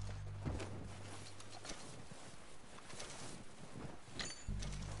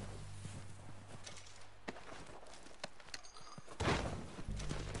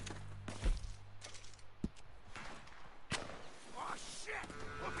 Oh shit!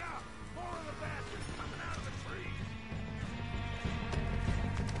 Look out! More of the bastards coming out of the trees.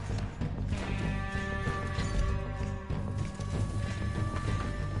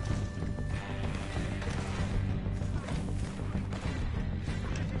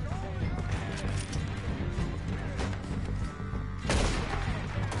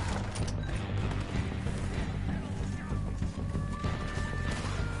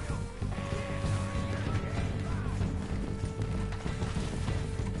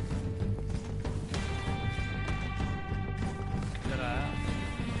 किधर आया?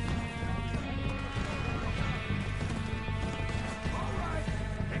 All right,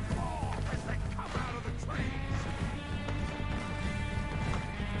 pick them off as they come out of the trees.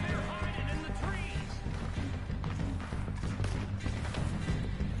 They're hiding in the trees.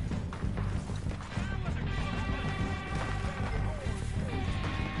 That was a close one.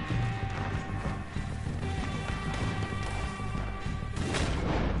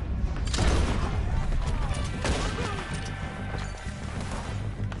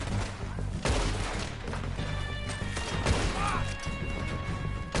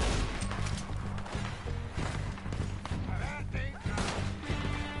 That ain't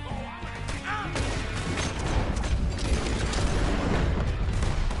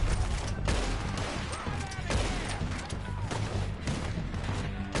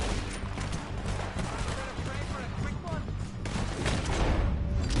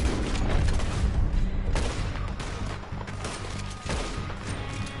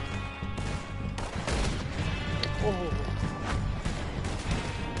oh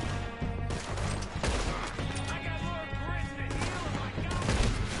I got more grit to heal if I got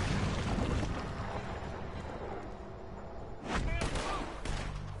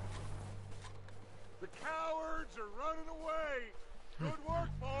The cowards are running away. Good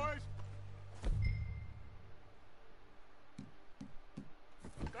work, boys.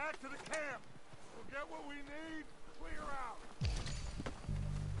 Back to the camp. We'll get what we need. Clear out.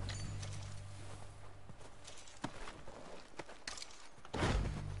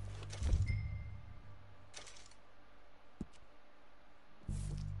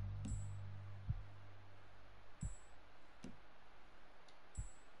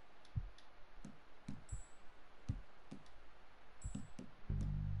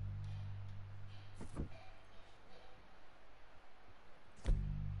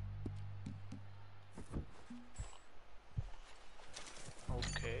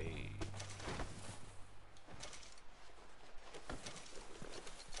 okay.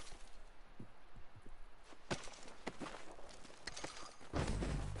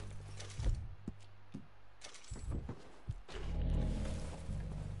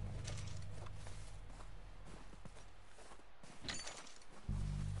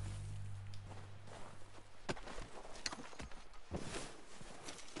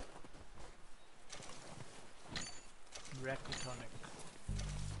 Racotonic.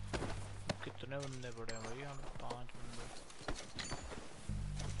 कितने बंदे पड़े हैं भाई यहाँ पे? 5 बंदे.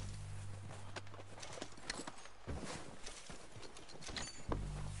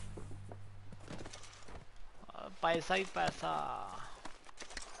 पैसा ही पैसा.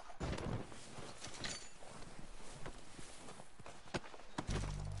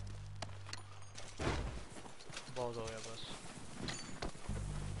 बहुत हो गया बस.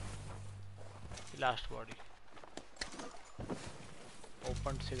 Last body.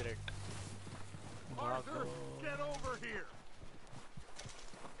 Open cigarette. Arthur, get over here.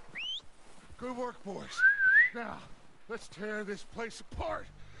 Good work, boys. Now, let's tear this place apart.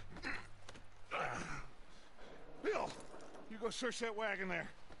 Bill, you go search that wagon there.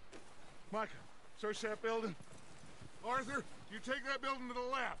 Micah, search that building. Arthur, you take that building to the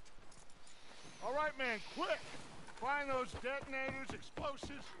left. All right, man, quick. Find those detonators,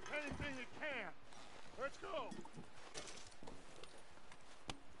 explosives, anything you can. Let's go.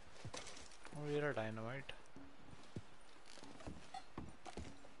 Oh, you're a dynamite.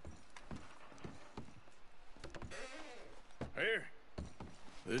 Here.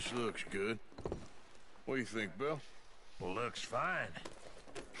 This looks good. What do you think, Bill? Well, looks fine.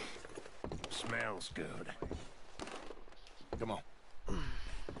 Smells good. Come on.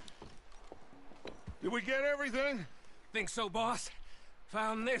 Did we get everything? Think so, boss?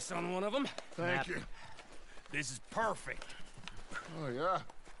 Found this on one of them. Thank you. This is perfect. Oh, yeah?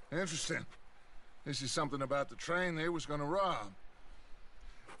 Interesting. This is something about the train they was gonna rob.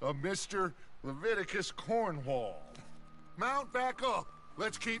 A Mr. Leviticus Cornwall. Mount back up.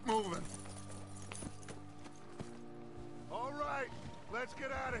 Let's keep moving. All right, let's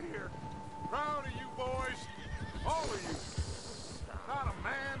get out of here. Proud of you boys. All of you. Not a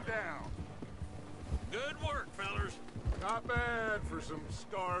man down. Good work, fellers. Not bad for some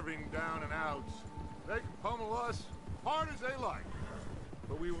starving down and outs. They can pummel us hard as they like.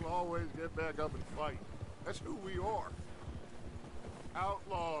 But we will always get back up and fight. That's who we are.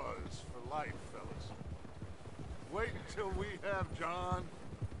 Outlaws for life, fellas. Wait until we have John,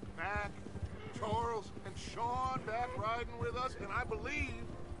 Mac, Charles, and Sean back riding with us, and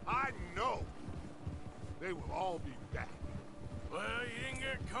I know, they will all be back. Well, you didn't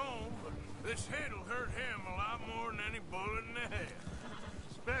get Combe, but this hit'll hurt him a lot more than any bullet in the head.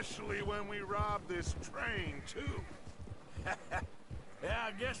 Especially when we rob this train, too. Yeah,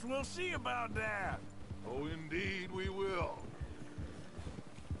 I guess we'll see about that. Oh, indeed we will.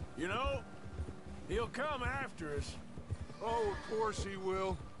 You know, he'll come after us. Oh, of course he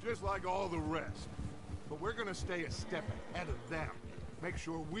will, just like all the rest. But we're gonna stay a step ahead of them. Make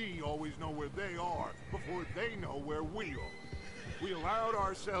sure we always know where they are before they know where we are. We allowed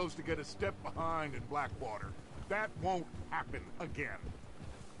ourselves to get a step behind in Blackwater. That won't happen again.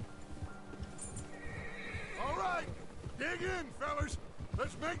 All right, dig in, fellas.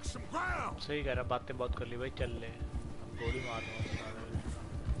 Let's make some ground. सही कह रहा, बातें बहुत कर ली भाई, चल ले. गोली मार दूँगा.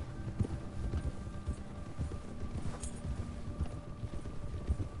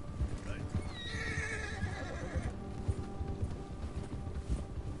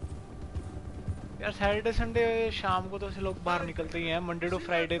 यार सैटरडे संडे शाम को तो ऐसे लोग बाहर निकलते ही हैं. मंडे टू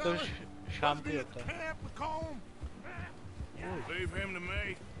फ्राइडे तो शाम को ही होता है. Leave him to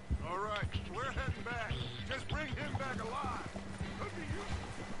me. All right, we're heading back. Just bring him back alive. Could be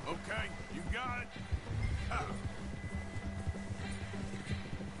useful. Okay, you got it.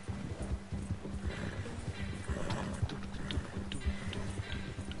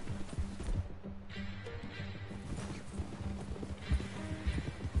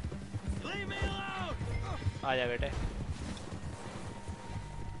 Leave me alone! आ जा बेटे.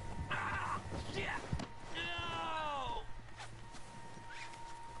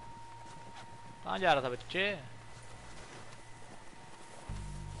 कहाँ जा रहा था बच्चे?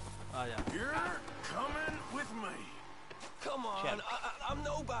 आ जा. You're coming with me. Come on, I'm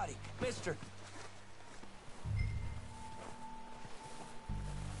nobody, mister.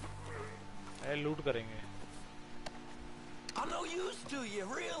 अरे लूट करेंगे. I'm no use to you,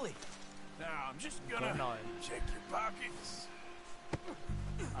 really. Now, I'm just gonna check your pockets.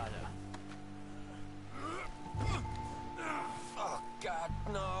 आ जा. Oh, God,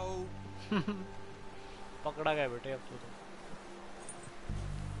 no. पकड़ा गया बेटे अब तो.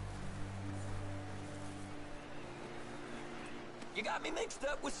 You got me mixed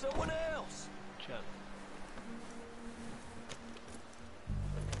up with someone else. चल.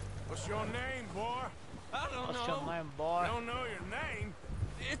 What's your name, boy? I don't What's know. your name, boy? I don't know your name.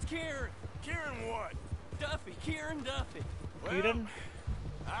 It's Kieran. Kieran what? Duffy. Kieran Duffy. Well, Kieran?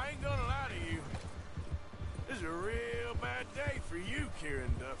 I ain't gonna lie to you. This is a real bad day for you,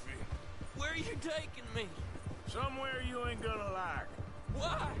 Kieran Duffy. Where are you taking me? Somewhere you ain't gonna like.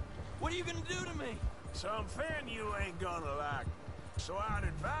 Why? What are you gonna do to me? Something you ain't gonna like. So I'd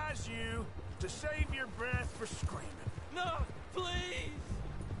advise you to save your breath for screaming. No, please.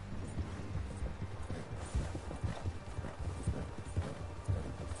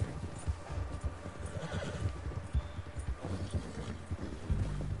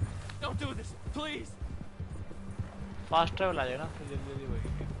 Don't do this, please. Fast travel आ जाएगा ना फिर जल्दी जल्दी वही.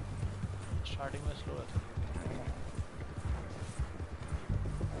 Starting में slow है.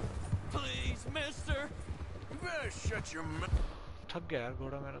 Please. Please, mister. You better shut your mouth. थक गया यार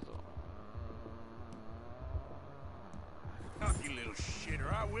घोड़ा मेरा तो. You little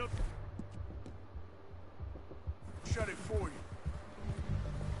shitter, I will shut it for you.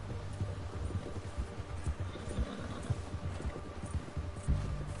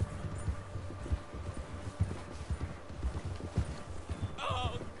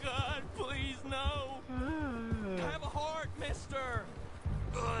 Oh, God, please, no. Have a heart, mister.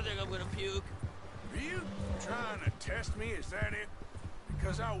 Oh, I think I'm gonna puke. Are you trying to test me? Is that it?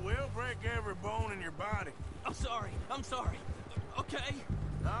 Because I will break every bone in your body. I'm sorry. Okay?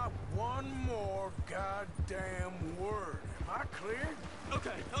 Not one more goddamn word. Am I clear?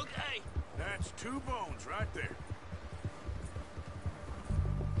 Okay. That's 2 bones right there.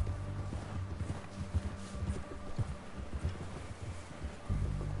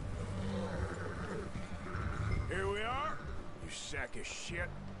 Here we are, you sack of shit.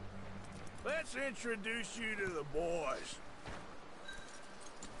 Let's introduce you to the boys.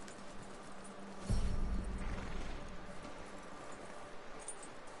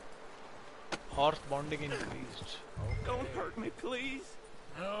 Horse bonding increased. Don't hurt me, please.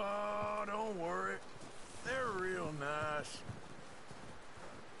 Oh, don't worry. They're real nice.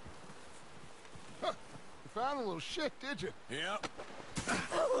 Huh. You found a little shit, did you? Yep.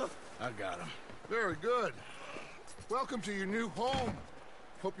 I got him. Very good. Welcome to your new home.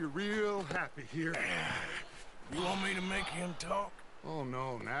 Hope you're real happy here. You want me to make him talk? Oh,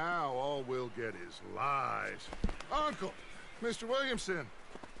 no. Now all we'll get is lies. Uncle, Mr. Williamson,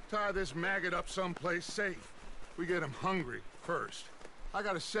 tie this maggot up someplace safe. We get him hungry first. I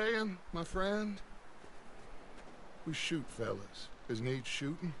got a saying, my friend. We shoot fellas as need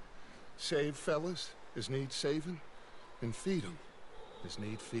shooting, save fellas as need saving, and feed 'em as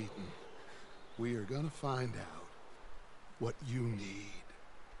need feeding. We are gonna find out what you need.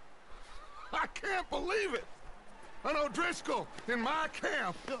 I can't believe it! An O'Driscoll in my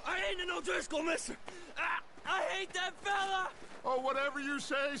camp! I ain't an O'Driscoll, mister. I hate that fella. Oh, whatever you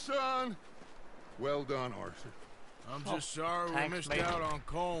say, son. Well done, Arthur. I'm just sorry we thanks, missed mate. out on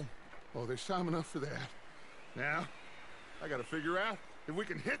Cole. Oh, there's time enough for that. Now, I gotta figure out if we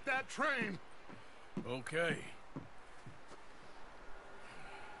can hit that train. Okay.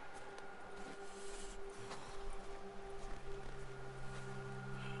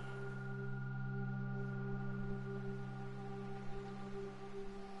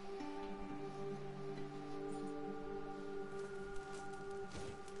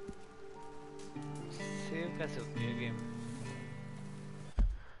 Save कैसे होती है game?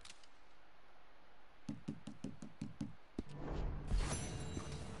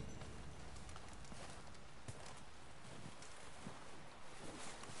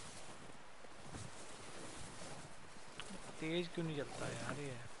 तेज क्यों नहीं चलता यार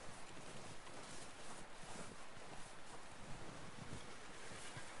ये?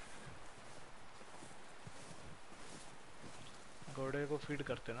 घोड़े को फीड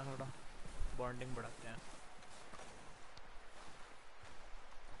करते ना थोड़ा, बॉन्डिंग बढ़ाते हैं.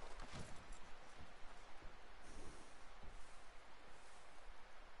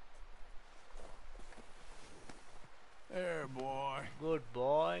 There, boy. Good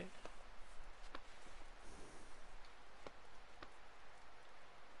boy.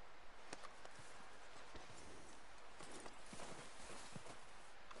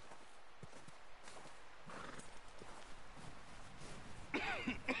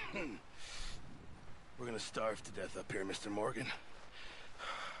 We're gonna starve to death up here, Mr. Morgan.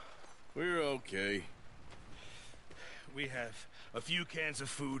 We're okay. We have a few cans of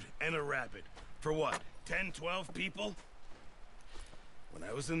food and a rabbit. For what, 10, 12 people? When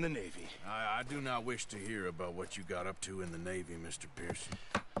I was in the Navy... I do not wish to hear about what you got up to in the Navy, Mr. Pearson.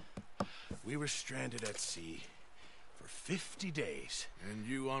 We were stranded at sea for 50 days. And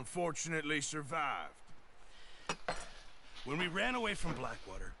you unfortunately survived. When we ran away from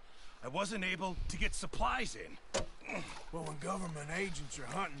Blackwater, I wasn't able to get supplies in. Well, when government agents are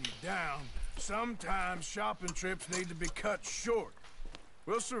hunting you down, sometimes shopping trips need to be cut short.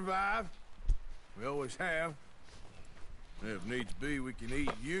 We'll survive. We always have. If needs be, we can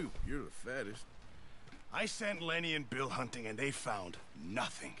eat you. You're the fattest. I sent Lenny and Bill hunting, and they found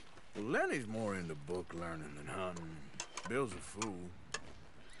nothing. Well, Lenny's more into book learning than hunting. Bill's a fool.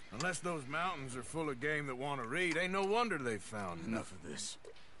 Unless those mountains are full of game that want to read, ain't no wonder they found Enough of this.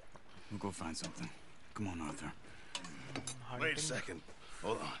 We'll go find something. Come on, Arthur. Wait a second.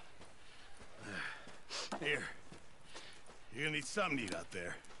 Hold on. Here. You're gonna need something to eat out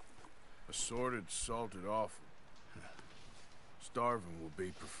there. Assorted, salted offal. Starving will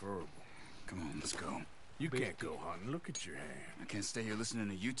be preferable. Come on, let's go. You can't go hunting. Look at your hand. I can't stay here listening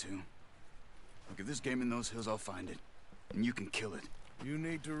to you two. Look, if there's game in those hills, I'll find it. And you can kill it. You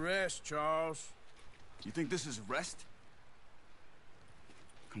need to rest, Charles. You think this is rest?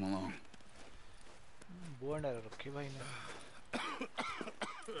 Come along. बुआ डाल रखी भाई ने.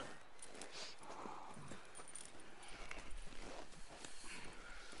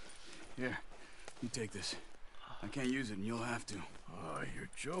 Here, you take this. I can't use it, and you'll have to. Oh, you're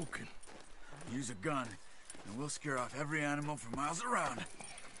joking. Use a gun, and we'll scare off every animal for miles around.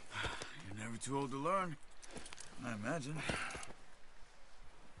 You're never too old to learn, I imagine.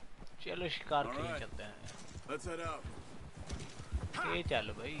 चलो शिकार के लिए चलते हैं. Let's head out. ये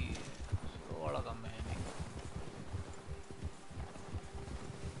चलो भाई. थोड़ा कम है नहीं.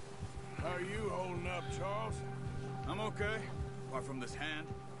 How are you holding up, Charles? I'm okay, apart from this hand.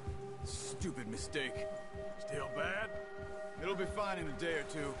 Stupid mistake. Still bad? It'll be fine in a day or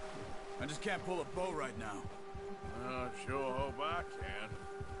two. I just can't pull a bow right now. I sure hope I can.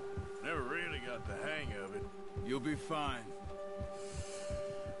 Never really got the hang of it. You'll be fine.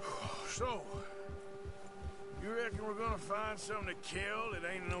 So, you reckon we're gonna find something to kill that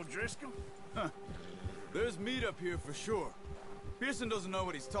ain't no Driscoll? Huh. There's meat up here for sure. Pearson doesn't know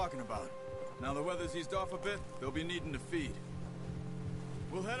what he's talking about. Now the weather's eased off a bit, they'll be needing to feed.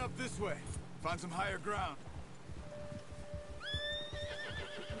 We'll head up this way, find some higher ground.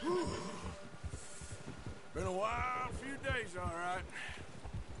 Been a wild few days, all right.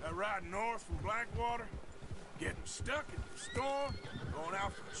 That ride north from Blackwater, getting stuck in the storm, going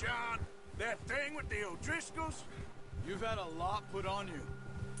out for John, that thing with the O'Driscolls. You've had a lot put on you.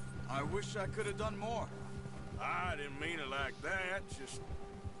 I wish I could have done more. I didn't mean it like that, just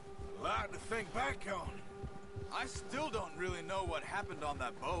a lot to think back on. I still don't really know what happened on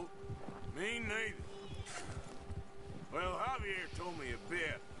that boat. Me neither. Well, Javier told me a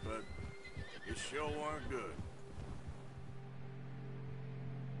bit, but it sure weren't good.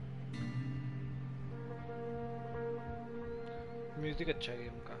 Music अच्छा है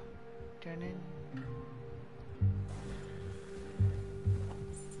game का.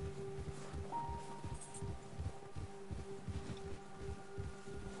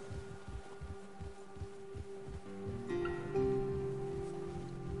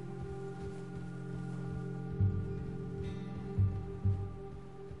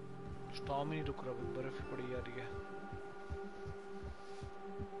 Storm ही नहीं रुक रहा, बर्फ पड़ी जा रही है.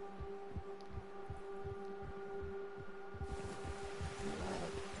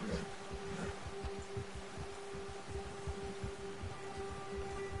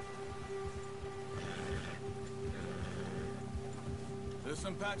 There's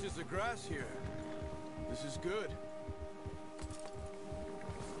some patches of grass here. This is good.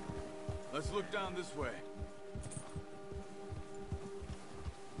 Let's look down this way.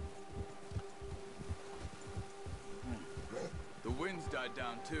 The wind's died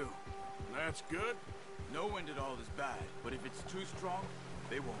down too. That's good. No wind at all is bad, but if it's too strong,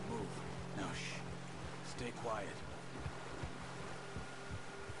 they won't move. Now shh. Stay quiet.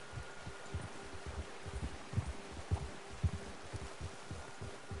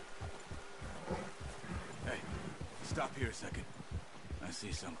 Hey, stop here a second. I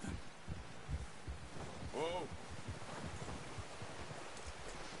see something. Whoa.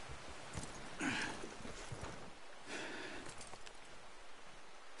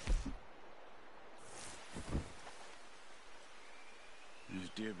 There's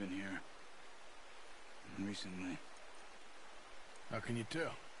deer been here. Recently. How can you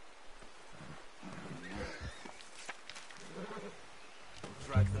tell? We'll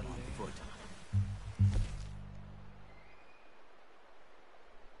track them on foot.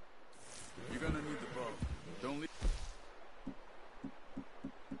 You're gonna need the bow. Don't leave.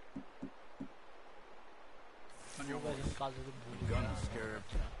 On your horse. Gun will scare him.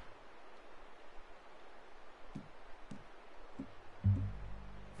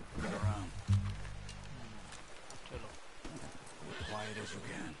 Get around. Quiet as you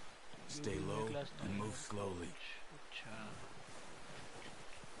can. Stay low and move slowly.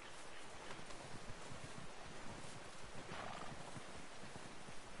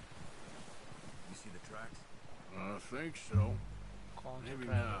 You see the tracks? I think so. Maybe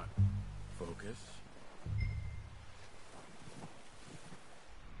not. Focus.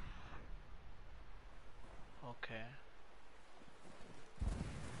 Okay.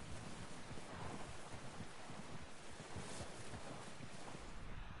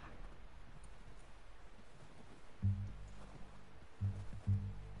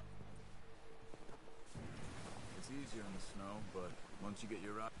 It's easier in the snow, but once you get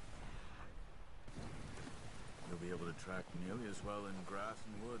your eye, you'll be able to track nearly as well in grass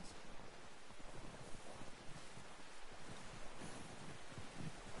and woods.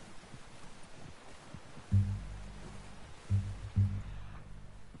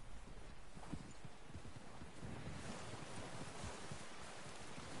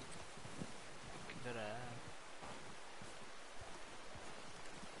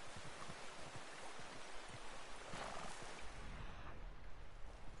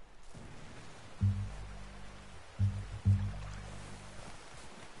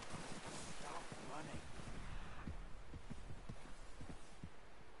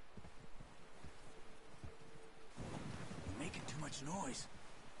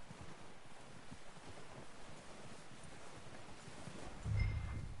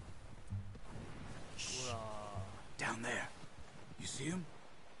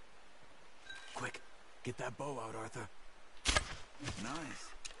 Get that bow out, Arthur. Nice.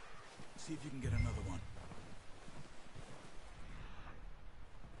 See if you can get another one.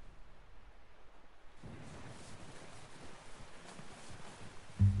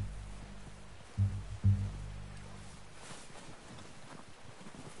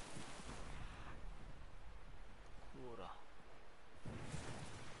 पूरा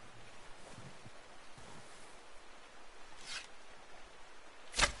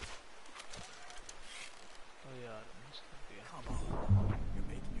ओ यार miss कर दिया। Come on. You're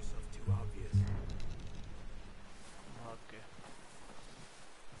making yourself too obvious. भाग के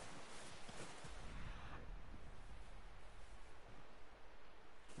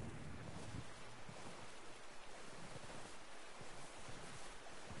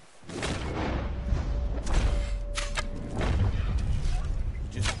You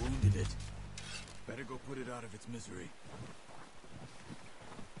just wounded it. Better go put it out of its misery.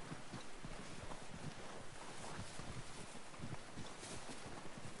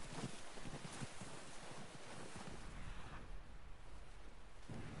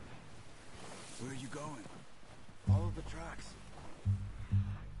 Where are you going? Follow the tracks.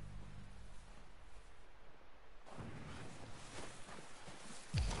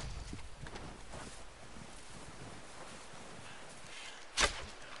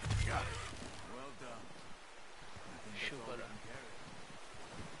 Got it. Well done. I think that's all we can carry.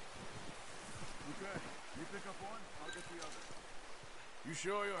 Okay, you pick up one, I'll get the other. You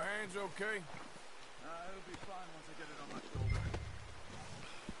sure your hand's okay? It'll be fine once I get it on my shoulder.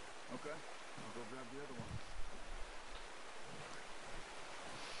 Okay, I'll go grab the other one.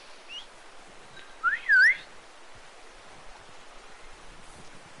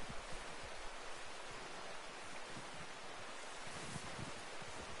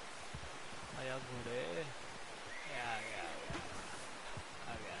 आया घोड़े आ गया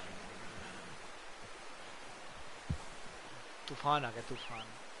आ गया तूफान आ गया तूफान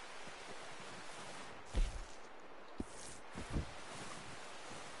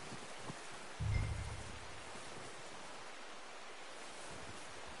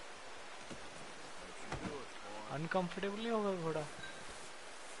uncomfortable नहीं होगा घोड़ा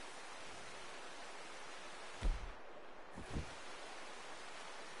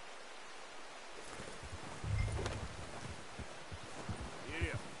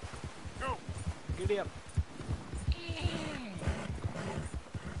Giddy up.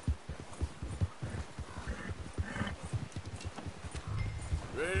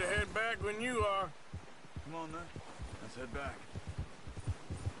 Ready to head back when you are. Come on then, let's head back.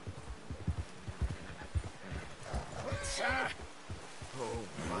 Oh,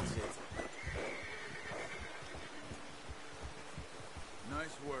 that's it.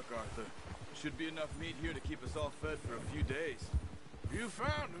 Nice work, Arthur. Should be enough meat here to keep us all fed for a few days. You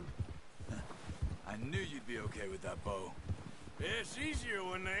found him. I knew you'd be okay with that bow. It's easier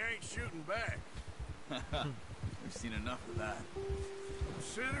when they ain't shooting back. We've seen enough of that.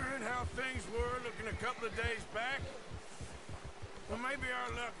 Considering how things were looking a couple of days back, well, maybe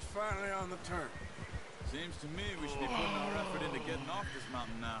our luck's finally on the turn. Seems to me we should be putting our effort into getting off this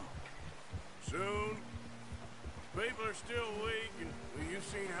mountain now. Soon. People are still weak, and well, you've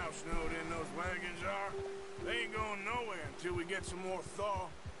seen how snowed in those wagons are. They ain't going nowhere until we get some more thaw.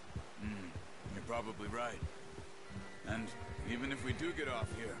 You're probably right. And even if we do get off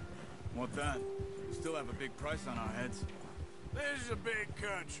here, what then? We still have a big price on our heads. This is a big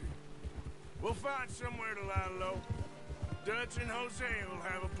country. We'll find somewhere to lie low. Dutch and Jose will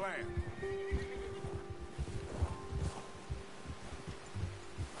have a plan.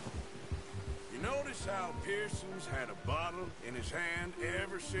 You notice how Pearson's had a bottle in his hand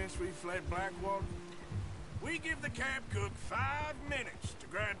ever since we fled Blackwater? We give the camp cook 5 minutes to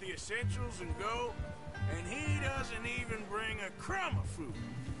grab the essentials and go, and he doesn't even bring a crumb of food.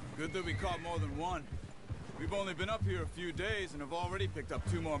 Good that we caught more than one. We've only been up here a few days and have already picked up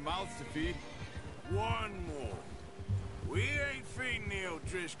 2 more mouths to feed. 1 more. We ain't feeding the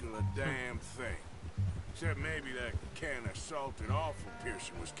O'Driscoll a damn thing. Except maybe that can of salted offal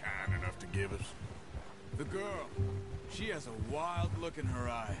Pearson was kind enough to give us. The girl. She has a wild look in her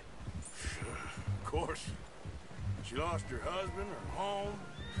eye. Of course. She lost her husband, her home,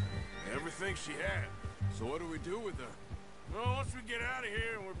 everything she had. So what do we do with her? Well, once we get out of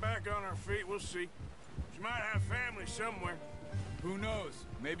here and we're back on our feet, we'll see. She might have family somewhere. Who knows?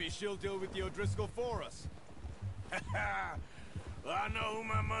 Maybe she'll deal with the O'Driscoll for us. Well, I know who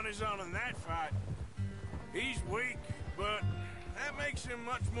my money's on in that fight. He's weak, but that makes him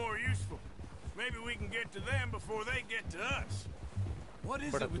much more useful. Maybe we can get to them before they get to us. What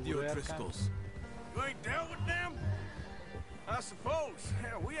is it with the O'Driscolls? You ain't dealt with them? I suppose.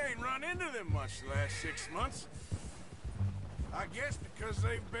 Hell, we ain't run into them much the last 6 months. I guess because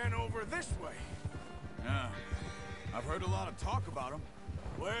they've been over this way. Yeah. I've heard a lot of talk about them.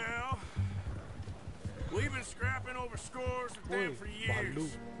 Well, we've been scrapping over scores with them for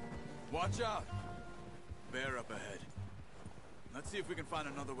years. Watch out. Bear up ahead. Let's see if we can find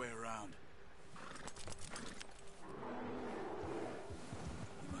another way around.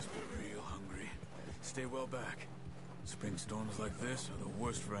 You must be real hungry. Stay well back. Spring storms like this are the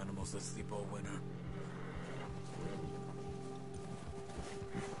worst for animals that sleep all winter.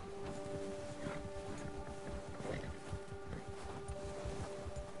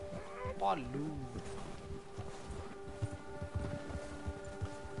 Palu.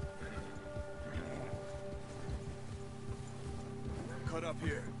 Cut up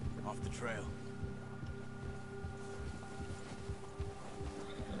here, off the trail.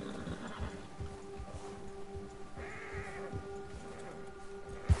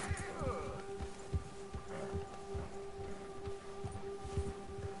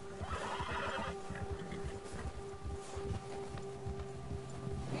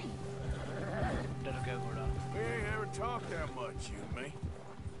 We ain't ever talked that much, you and me.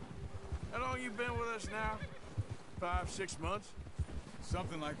 How long you been with us now? 5, 6 months?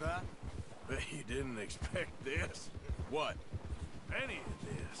 Something like that. Bet you didn't expect this. What? Any of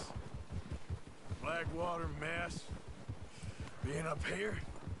this. Blackwater mess. Being up here.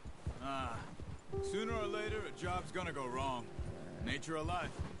 Sooner or later, a job's gonna go wrong. Nature of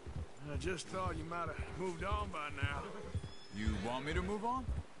life. I just thought you might have moved on by now. You want me to move on?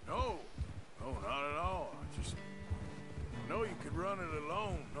 No. No, not at all. I just know you could run it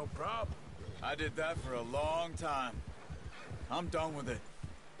alone, no problem. I did that for a long time. I'm done with it.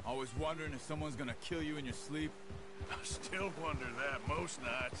 Always wondering if someone's gonna kill you in your sleep. I still wonder that most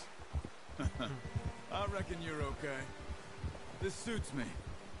nights. I reckon you're okay. This suits me.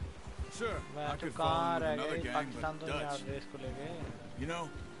 Sure, I मैं तो could कहाँ fall in रह with another गया gang, Pakistan but तो यहाँ Dutch. देश को ले गए You know,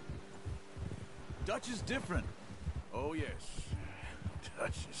 Dutch is different. Oh, yes.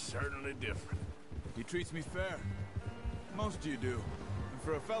 Dutch is certainly different. He treats me fair. Most of you do. And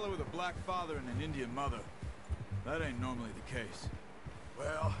for a fellow with a black father and an Indian mother, that ain't normally the case.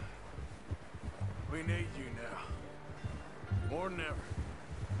 Well, we need you now. More than ever.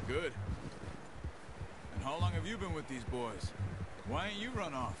 Good. And how long have you been with these boys? Why ain't you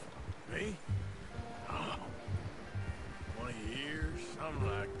run off? Me? Oh, 20 years, something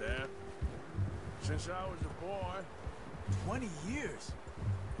like that. Since I was a boy. 20 years?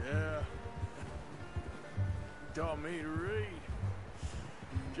 Yeah. Taught me to read.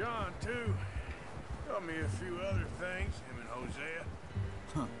 John, too. Taught me a few other things, him and Hosea.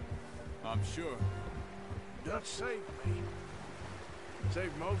 Huh. I'm sure. Dutch saved me.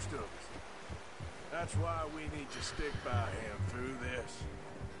 Saved most of us. That's why we need to stick by him through this.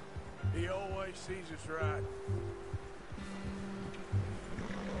 He always sees us right.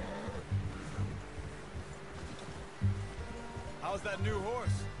 How's that new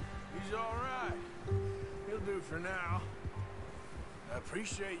horse? He's all right. He'll do for now. I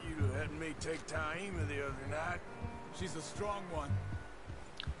appreciate you letting me take Taima the other night. She's a strong one.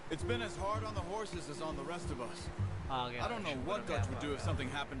 It's been as hard on the horses as on the rest of us. I don't know what Dutch would do if something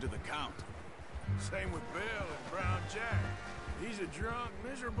happened to the Count. Same with Bill and Brown Jack. He's a drunk,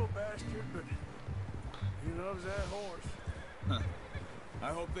 miserable bastard, but he loves that horse.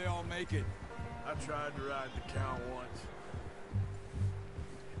 I hope they all make it. I tried to ride the Count once.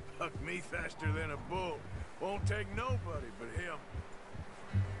 He bucked me faster than a bull. Won't take nobody but him.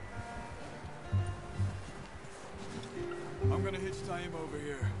 I'm gonna hitch Taima over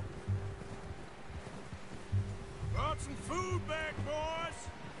here. Brought some food back, boys!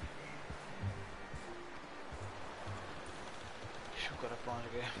 शुक्र है पहुंच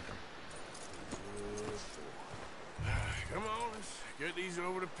गए Come on, let's get these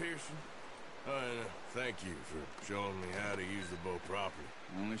over to Pearson. Thank you for showing me how to use the bow properly.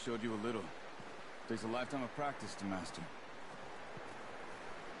 I only showed you a little. Takes a lifetime of practice to master.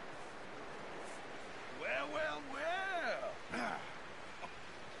 Well, well, well.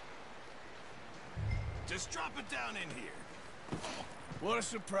 Just drop it down in here. What a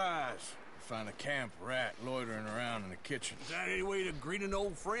surprise. Find a camp rat loitering around in the kitchen. Is that any way to greet an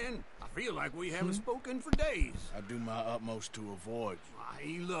old friend? I feel like we haven't spoken for days. I do my utmost to avoid you.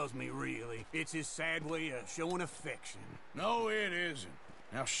 He loves me, really. It's his sad way of showing affection. No, it isn't.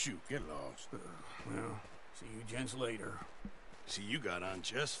 Now shoot, get lost. Well, see you gents later. See, you got on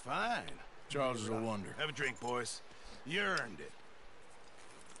just fine. Charles is a wonder. Have a drink, boys. You earned it.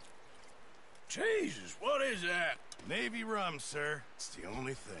 Jesus, what is that? Navy rum, sir. It's the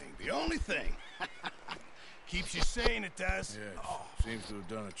only thing. The only thing. Keeps you sane, it does. Yeah, seems to have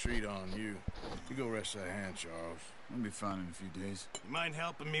done a treat on you. You go rest that hand, Charles. I'll be fine in a few days. You mind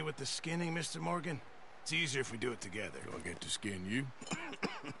helping me with the skinning, Mr. Morgan? It's easier if we do it together. Do I get to skin you?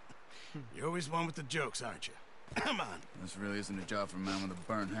 You're always one with the jokes, aren't you? Come on. This really isn't a job for a man with a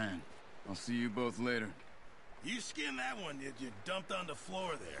burnt hand. I'll see you both later. You skinned that one you dumped on the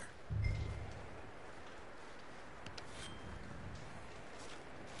floor there.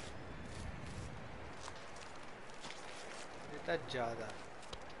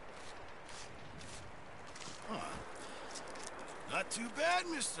 Huh. Not too bad,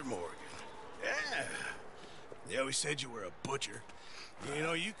 Mr. Morgan. Yeah. They always said you were a butcher. You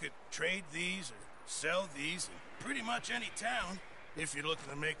know, you could trade these or sell these in pretty much any town. If you're looking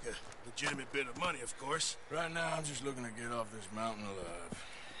to make a legitimate bit of money, of course. Right now, I'm just looking to get off this mountain alive.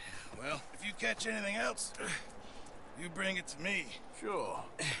 Well, if you catch anything else, you bring it to me. Sure.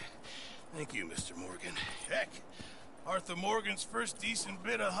 Thank you, Mr. Morgan. Heck, Arthur Morgan's first decent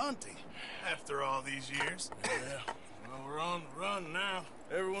bit of hunting after all these years. Yeah, well, we're on the run now.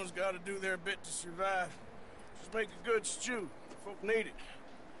 Everyone's got to do their bit to survive. Just make a good stew. Folk need it.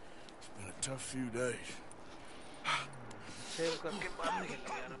 It's been a tough few days. Save करके बाहर निकल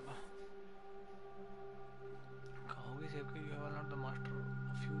गया यार अब कहोगे save कि you are not the master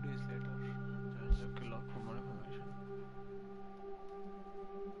a few days later save के log for more information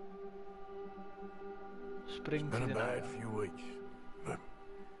spring It's been a season bad आया few weeks, but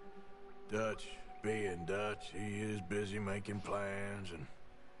Dutch being Dutch, he is busy making plans, and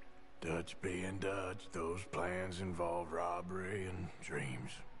Dutch being Dutch, those plans involve robbery and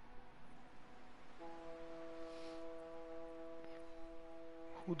dreams.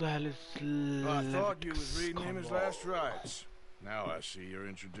 Who the hell is I thought you was reading him his last rites. Now I see you're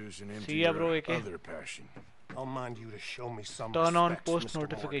introducing him to See ya, your bro, AK. other passion. I'll mind you to show me some turn on respect, post Mr. Morgan.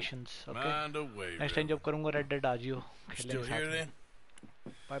 notifications okay Mind away, next time जब करूँगा Red Dead uh Jio Still here then?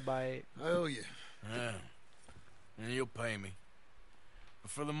 bye bye I owe you. Yeah. And you'll pay me.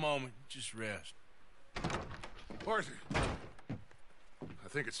 But for the moment, just rest. Arthur, I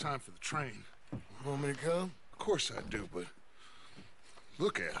think it's time for the train. Want me to come? Of course I do, but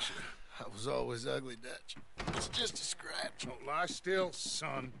look at you. I was always ugly, Dutch. It's just a scratch. Don't lie still,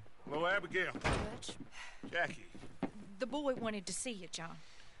 son. Hello, Abigail. Dutch, Jackie. the boy wanted to see you, John.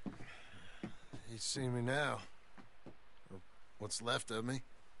 He's seen me now. Or what's left of me.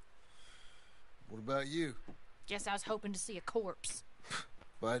 What about you? Guess I was hoping to see a corpse.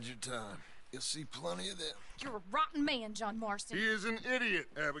 Bide your time. You'll see plenty of them. You're a rotten man, John Marston. He is an idiot,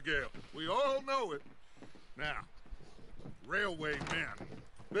 Abigail. We all know it. Now, railway men.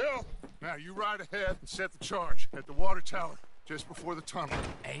 Bill, now you ride ahead and set the charge at the water tower just before the tunnel.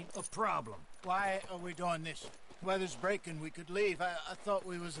 Ain't a problem. Why are we doing this? Weather's breaking. We could leave. I thought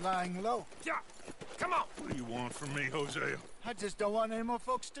we was lying low. Yeah, come on. What do you want from me, Hosea? I just don't want any more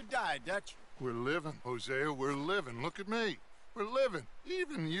folks to die, Dutch. We're living, Hosea. We're living. Look at me. We're living.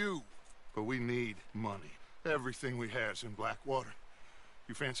 Even you. But we need money. Everything we has in Blackwater.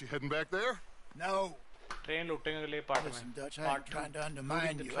 You fancy heading back there? No. train लूटेंगे अगले part Listen, में Dutch, I part ain't 2 trying to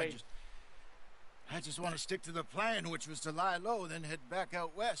undermine the you. train I just want to stick to the plan, which was to lie low, then head back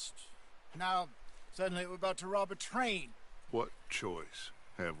out west. Now, suddenly we're about to rob a train. What choice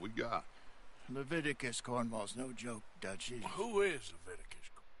have we got? Leviticus Cornwall's no joke, Dutch. Who is Leviticus?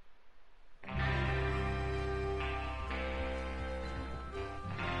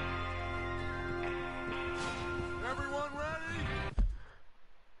 Everyone ready?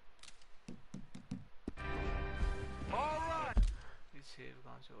 All right. ये save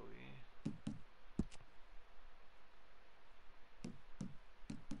कहाँ से होगी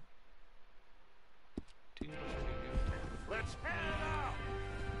Let's head